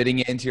fitting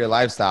it into your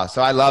lifestyle.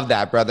 So I love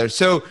that, brother.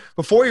 So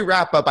before we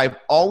wrap up, I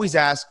always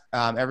ask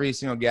every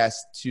single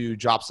guest to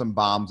drop some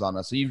bombs on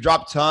us. So you've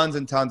dropped tons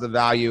and tons of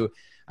value,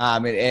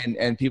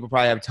 and people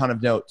probably have a ton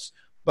of notes.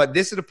 But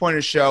this is the point of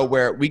the show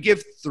where we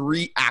give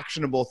 3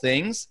 actionable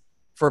things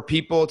for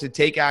people to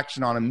take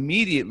action on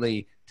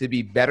immediately to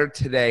be better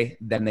today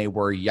than they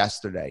were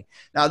yesterday.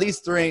 Now, these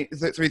three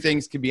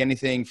things could be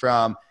anything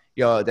from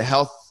the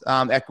health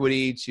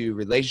equity to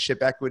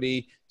relationship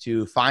equity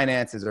to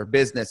finances or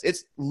business.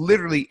 It's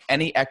literally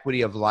any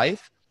equity of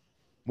life.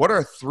 What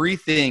are 3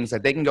 things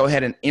that they can go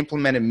ahead and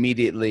implement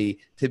immediately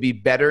to be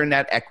better in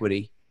that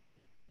equity,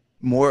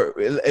 more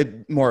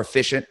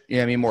efficient,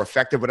 more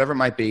effective, whatever it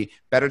might be,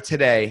 better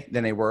today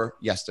than they were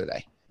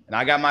yesterday? And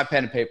I got my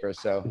pen and paper,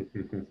 so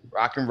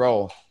rock and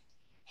roll.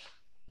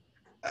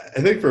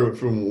 I think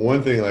from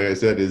one thing, like I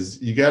said,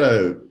 is you got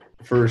to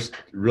first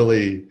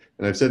really,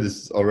 and I've said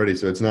this already,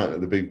 so it's not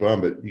the big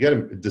bomb, but you got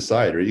to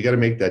decide, right? You got to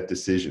make that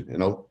decision.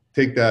 And I'll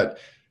take that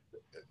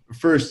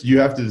first you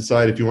have to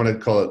decide if you want to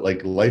call it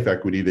like life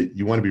equity, that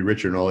you want to be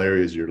richer in all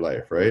areas of your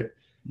life, right?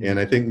 And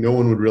I think no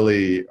one would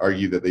really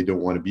argue that they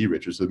don't want to be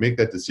richer. So make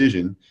that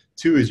decision.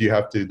 Two is you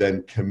have to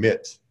then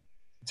commit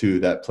to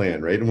that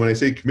plan, right? And when I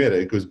say commit,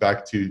 it goes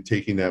back to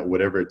taking that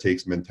whatever it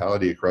takes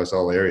mentality across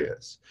all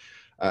areas.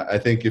 I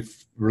think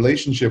if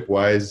relationship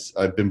wise,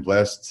 I've been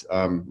blessed.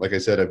 Like I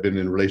said, I've been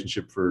in a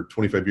relationship for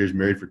 25 years,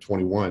 married for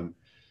 21.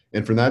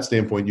 And from that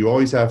standpoint, you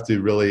always have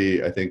to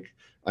really, I think,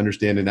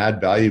 understand and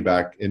add value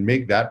back and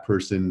make that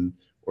person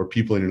or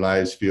people in your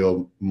lives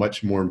feel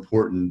much more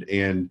important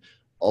and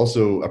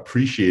also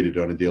appreciated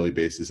on a daily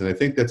basis. And I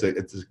think it's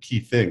a key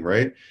thing,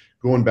 right?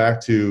 Going back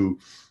to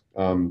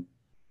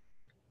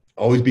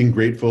always being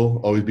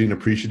grateful, always being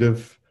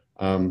appreciative.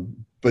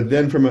 But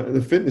then from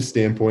the fitness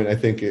standpoint, I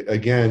think,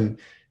 again,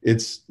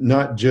 it's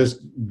not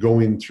just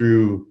going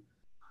through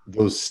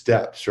those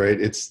steps, right?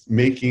 It's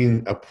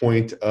making a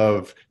point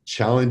of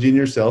challenging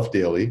yourself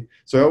daily.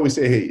 So I always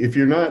say, hey, if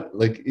you're not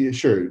like,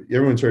 sure,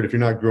 everyone's heard if you're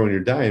not growing, you're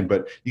dying,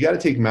 but you got to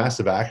take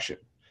massive action.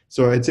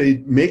 So I'd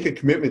say make a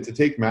commitment to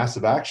take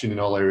massive action in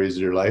all areas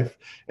of your life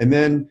and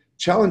then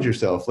challenge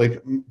yourself.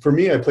 Like for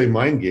me, I play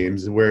mind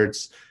games where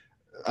it's,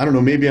 I don't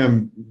know, maybe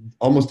I'm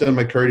almost done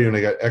my cardio and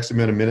I got X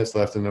amount of minutes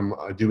left and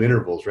I do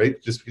intervals,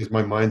 right? Just because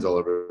my mind's all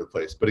over the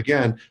place. But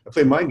again, I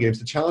play mind games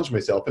to challenge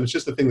myself. And it's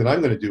just the thing that I'm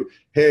going to do.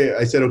 Hey,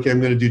 I said, okay,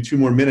 I'm going to do 2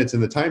 more minutes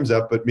and the time's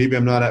up, but maybe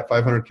I'm not at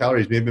 500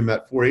 calories. Maybe I'm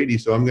at 480.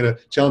 So I'm going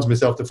to challenge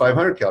myself to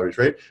 500 calories,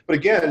 right? But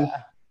again,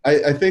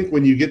 I think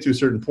when you get to a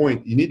certain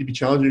point, you need to be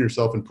challenging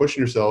yourself and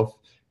pushing yourself.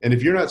 And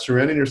if you're not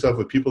surrounding yourself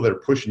with people that are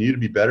pushing you to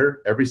be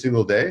better every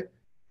single day,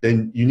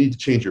 then you need to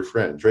change your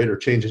friends, right? Or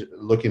change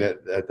looking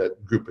at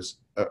that group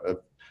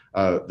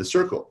of the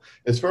circle.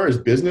 As far as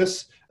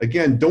business,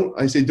 again,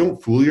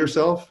 don't fool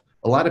yourself.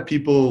 A lot of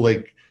people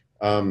like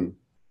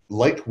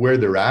where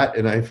they're at,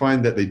 and I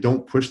find that they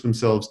don't push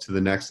themselves to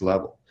the next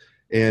level.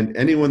 And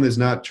anyone that's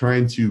not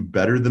trying to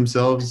better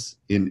themselves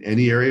in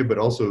any area, but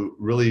also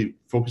really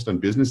focused on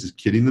business, is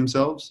kidding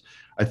themselves.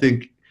 I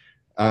think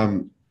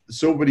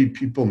so many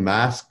people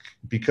mask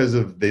because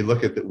of they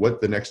look at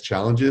what the next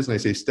challenge is, and I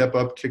say step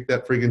up, kick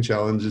that friggin'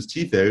 challenge's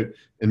teeth out,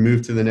 and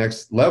move to the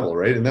next level,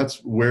 right? And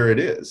that's where it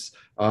is.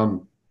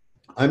 I'm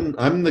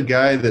the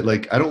guy that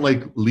like I don't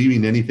like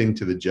leaving anything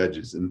to the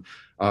judges, and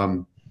I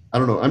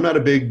don't know. I'm not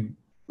a big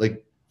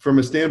like from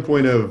a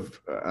standpoint of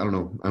I'm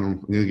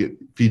gonna get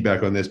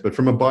feedback on this, but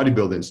from a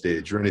bodybuilding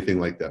stage or anything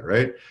like that,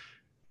 right?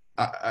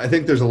 I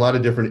think there's a lot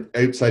of different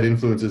outside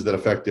influences that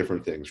affect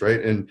different things,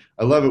 right? And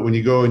I love it when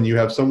you go and you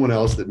have someone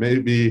else that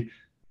maybe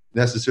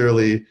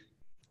necessarily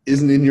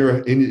isn't in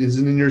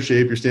your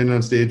shape. You're standing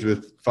on stage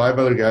with 5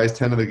 other guys,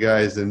 10 other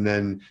guys, and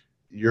then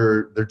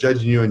they're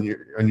judging you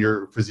on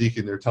your physique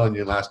and they're telling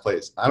you in last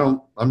place.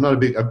 I'm not a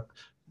big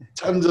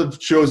tons of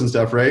shows and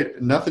stuff,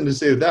 right? Nothing to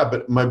say with that.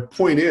 But my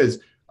point is,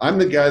 I'm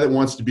the guy that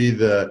wants to be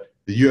the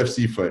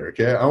UFC fighter.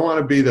 Okay, I want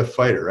to be the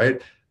fighter, right?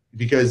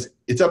 Because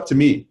it's up to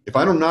me. If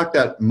I don't knock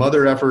that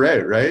mother effer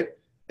out, right,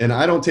 and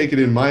I don't take it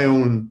in my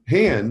own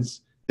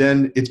hands,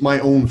 then it's my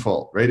own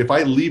fault, right? If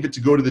I leave it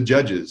to go to the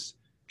judges,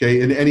 okay,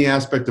 in any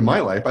aspect of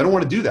my life, I don't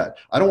want to do that.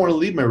 I don't want to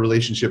leave my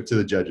relationship to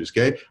the judges,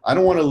 okay? I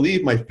don't want to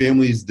leave my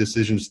family's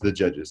decisions to the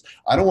judges.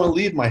 I don't want to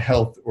leave my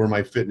health or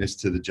my fitness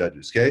to the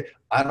judges, okay?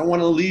 I don't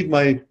want to leave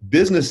my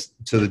business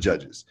to the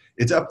judges.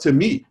 It's up to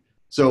me.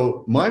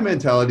 So my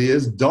mentality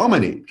is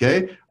dominate,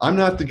 okay? I'm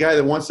not the guy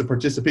that wants the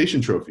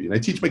participation trophy. And I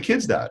teach my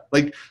kids that.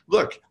 Like,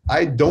 look,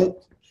 I don't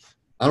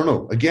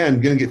know. Again,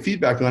 going to get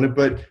feedback on it.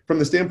 But from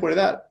the standpoint of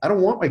that, I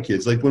don't want my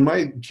kids. Like when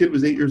my kid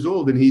was 8 years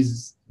old and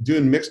he's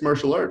doing mixed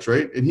martial arts,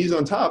 right? And he's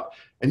on top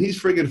and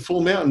he's friggin'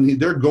 full mountain.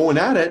 They're going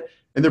at it.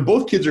 And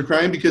both kids are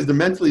crying because they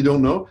mentally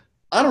don't know.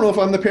 I don't know if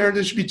I'm the parent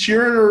that should be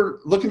cheering or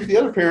looking at the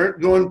other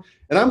parent going,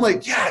 and I'm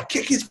like, yeah,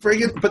 kick his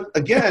friggin'. But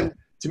again,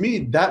 to me,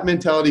 that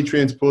mentality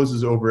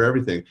transposes over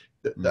everything.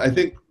 I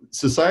think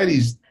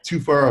society's too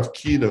far off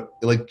key to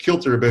like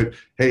kilter about,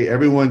 hey,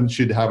 everyone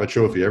should have a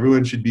trophy.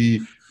 Everyone should be,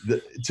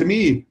 to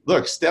me,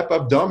 look, step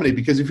up, dominate,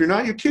 because if you're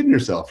not, you're kidding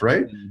yourself,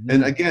 right? Mm-hmm.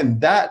 And again,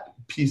 that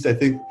piece, I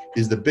think,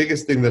 is the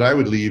biggest thing that I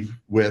would leave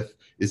with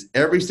is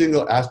every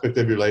single aspect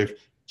of your life.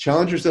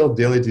 Challenge yourself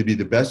daily to be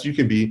the best you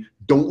can be.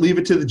 Don't leave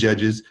it to the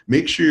judges.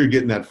 Make sure you're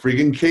getting that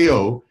friggin'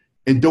 KO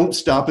and don't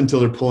stop until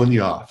they're pulling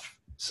you off.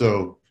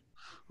 So,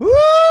 woo!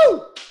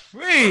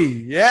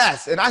 Free,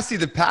 yes. And I see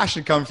the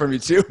passion come from you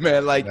too,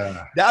 man. Like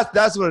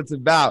that's what it's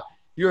about.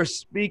 You're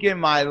speaking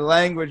my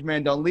language,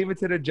 man. Don't leave it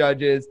to the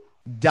judges.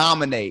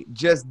 Dominate,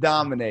 just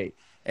dominate.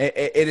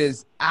 It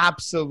is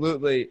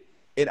absolutely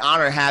an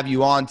honor to have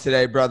you on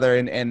today, brother.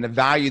 And the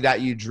value that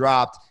you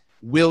dropped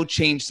will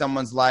change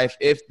someone's life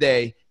if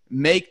they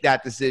make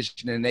that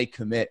decision and they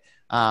commit.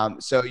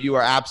 So you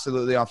are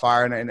absolutely on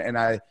fire. And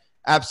I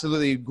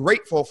absolutely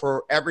grateful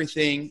for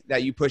everything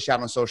that you push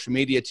out on social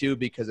media too,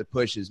 because it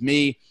pushes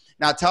me.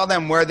 Now tell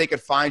them where they could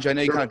find you. I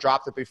know you kind of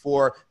dropped it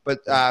before, but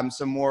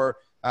some more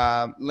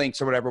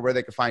links or whatever, where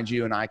they could find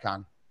you and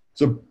Icon.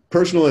 So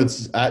personal,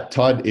 it's at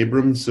Todd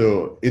Abrams.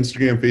 So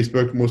Instagram,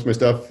 Facebook, most of my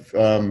stuff,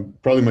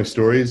 probably my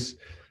stories.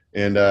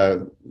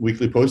 and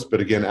weekly posts. But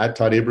again, at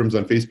Todd Abrams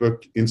on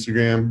Facebook,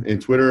 Instagram,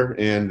 and Twitter,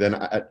 and then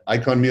at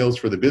Icon Meals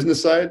for the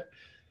business side.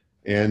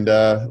 And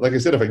like I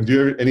said, if I can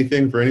do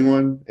anything for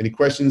anyone, any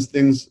questions,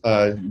 things,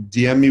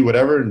 DM me,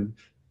 whatever, and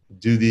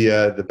do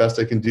the best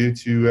I can do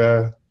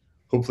to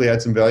hopefully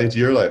add some value to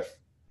your life.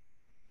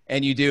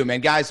 And you do,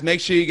 man. Guys,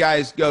 make sure you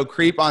guys go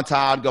creep on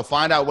Todd. Go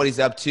find out what he's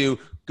up to.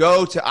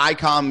 Go to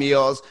Icon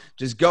Meals.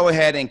 Just go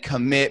ahead and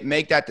commit.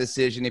 Make that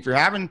decision. If you're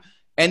having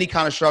any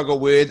kind of struggle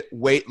with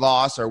weight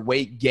loss or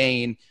weight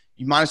gain,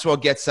 you might as well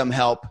get some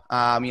help.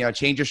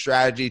 Change your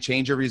strategy,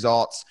 change your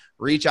results.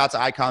 Reach out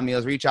to Icon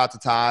Meals. Reach out to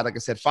Todd. Like I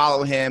said,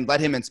 follow him. Let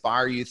him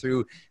inspire you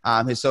through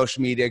his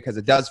social media, because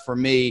it does for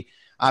me.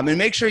 And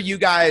make sure you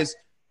guys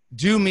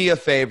do me a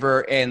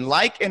favor and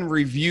like and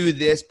review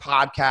this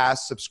podcast,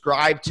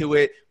 subscribe to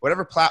it,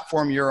 whatever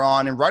platform you're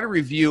on, and write a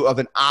review of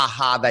an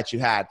aha that you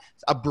had,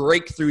 a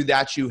breakthrough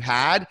that you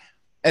had.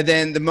 And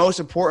then the most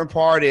important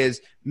part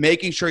is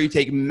making sure you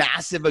take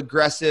massive,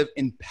 aggressive,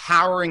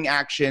 empowering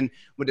action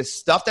with the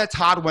stuff that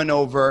Todd went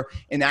over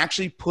and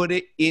actually put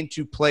it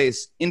into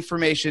place.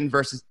 Information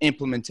versus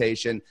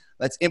implementation.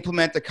 Let's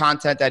implement the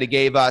content that he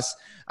gave us,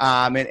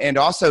 and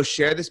also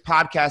share this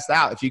podcast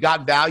out. If you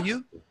got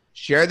value,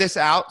 share this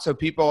out so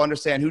people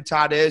understand who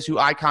Todd is, who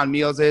Icon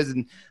Meals is,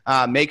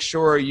 and make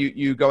sure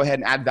you go ahead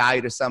and add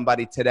value to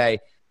somebody today.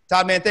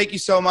 Todd, man, thank you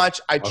so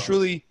much. I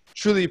truly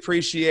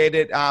appreciate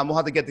it. We'll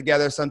have to get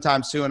together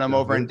sometime soon. I'm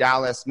over in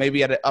Dallas,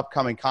 maybe at an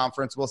upcoming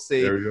conference. We'll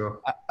see. There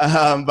you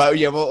go. But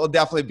yeah, we'll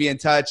definitely be in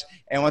touch.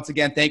 And once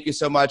again, thank you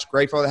so much.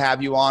 Grateful to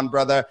have you on,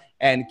 brother,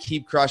 and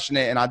keep crushing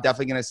it. And I'm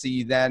definitely going to see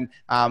you then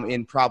I'll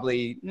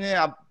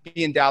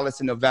be in Dallas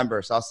in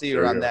November. So I'll see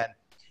you around then.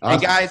 Awesome.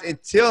 And guys,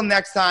 until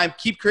next time,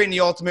 keep creating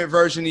the ultimate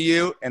version of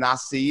you, and I'll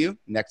see you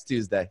next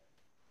Tuesday.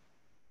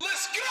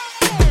 Let's go!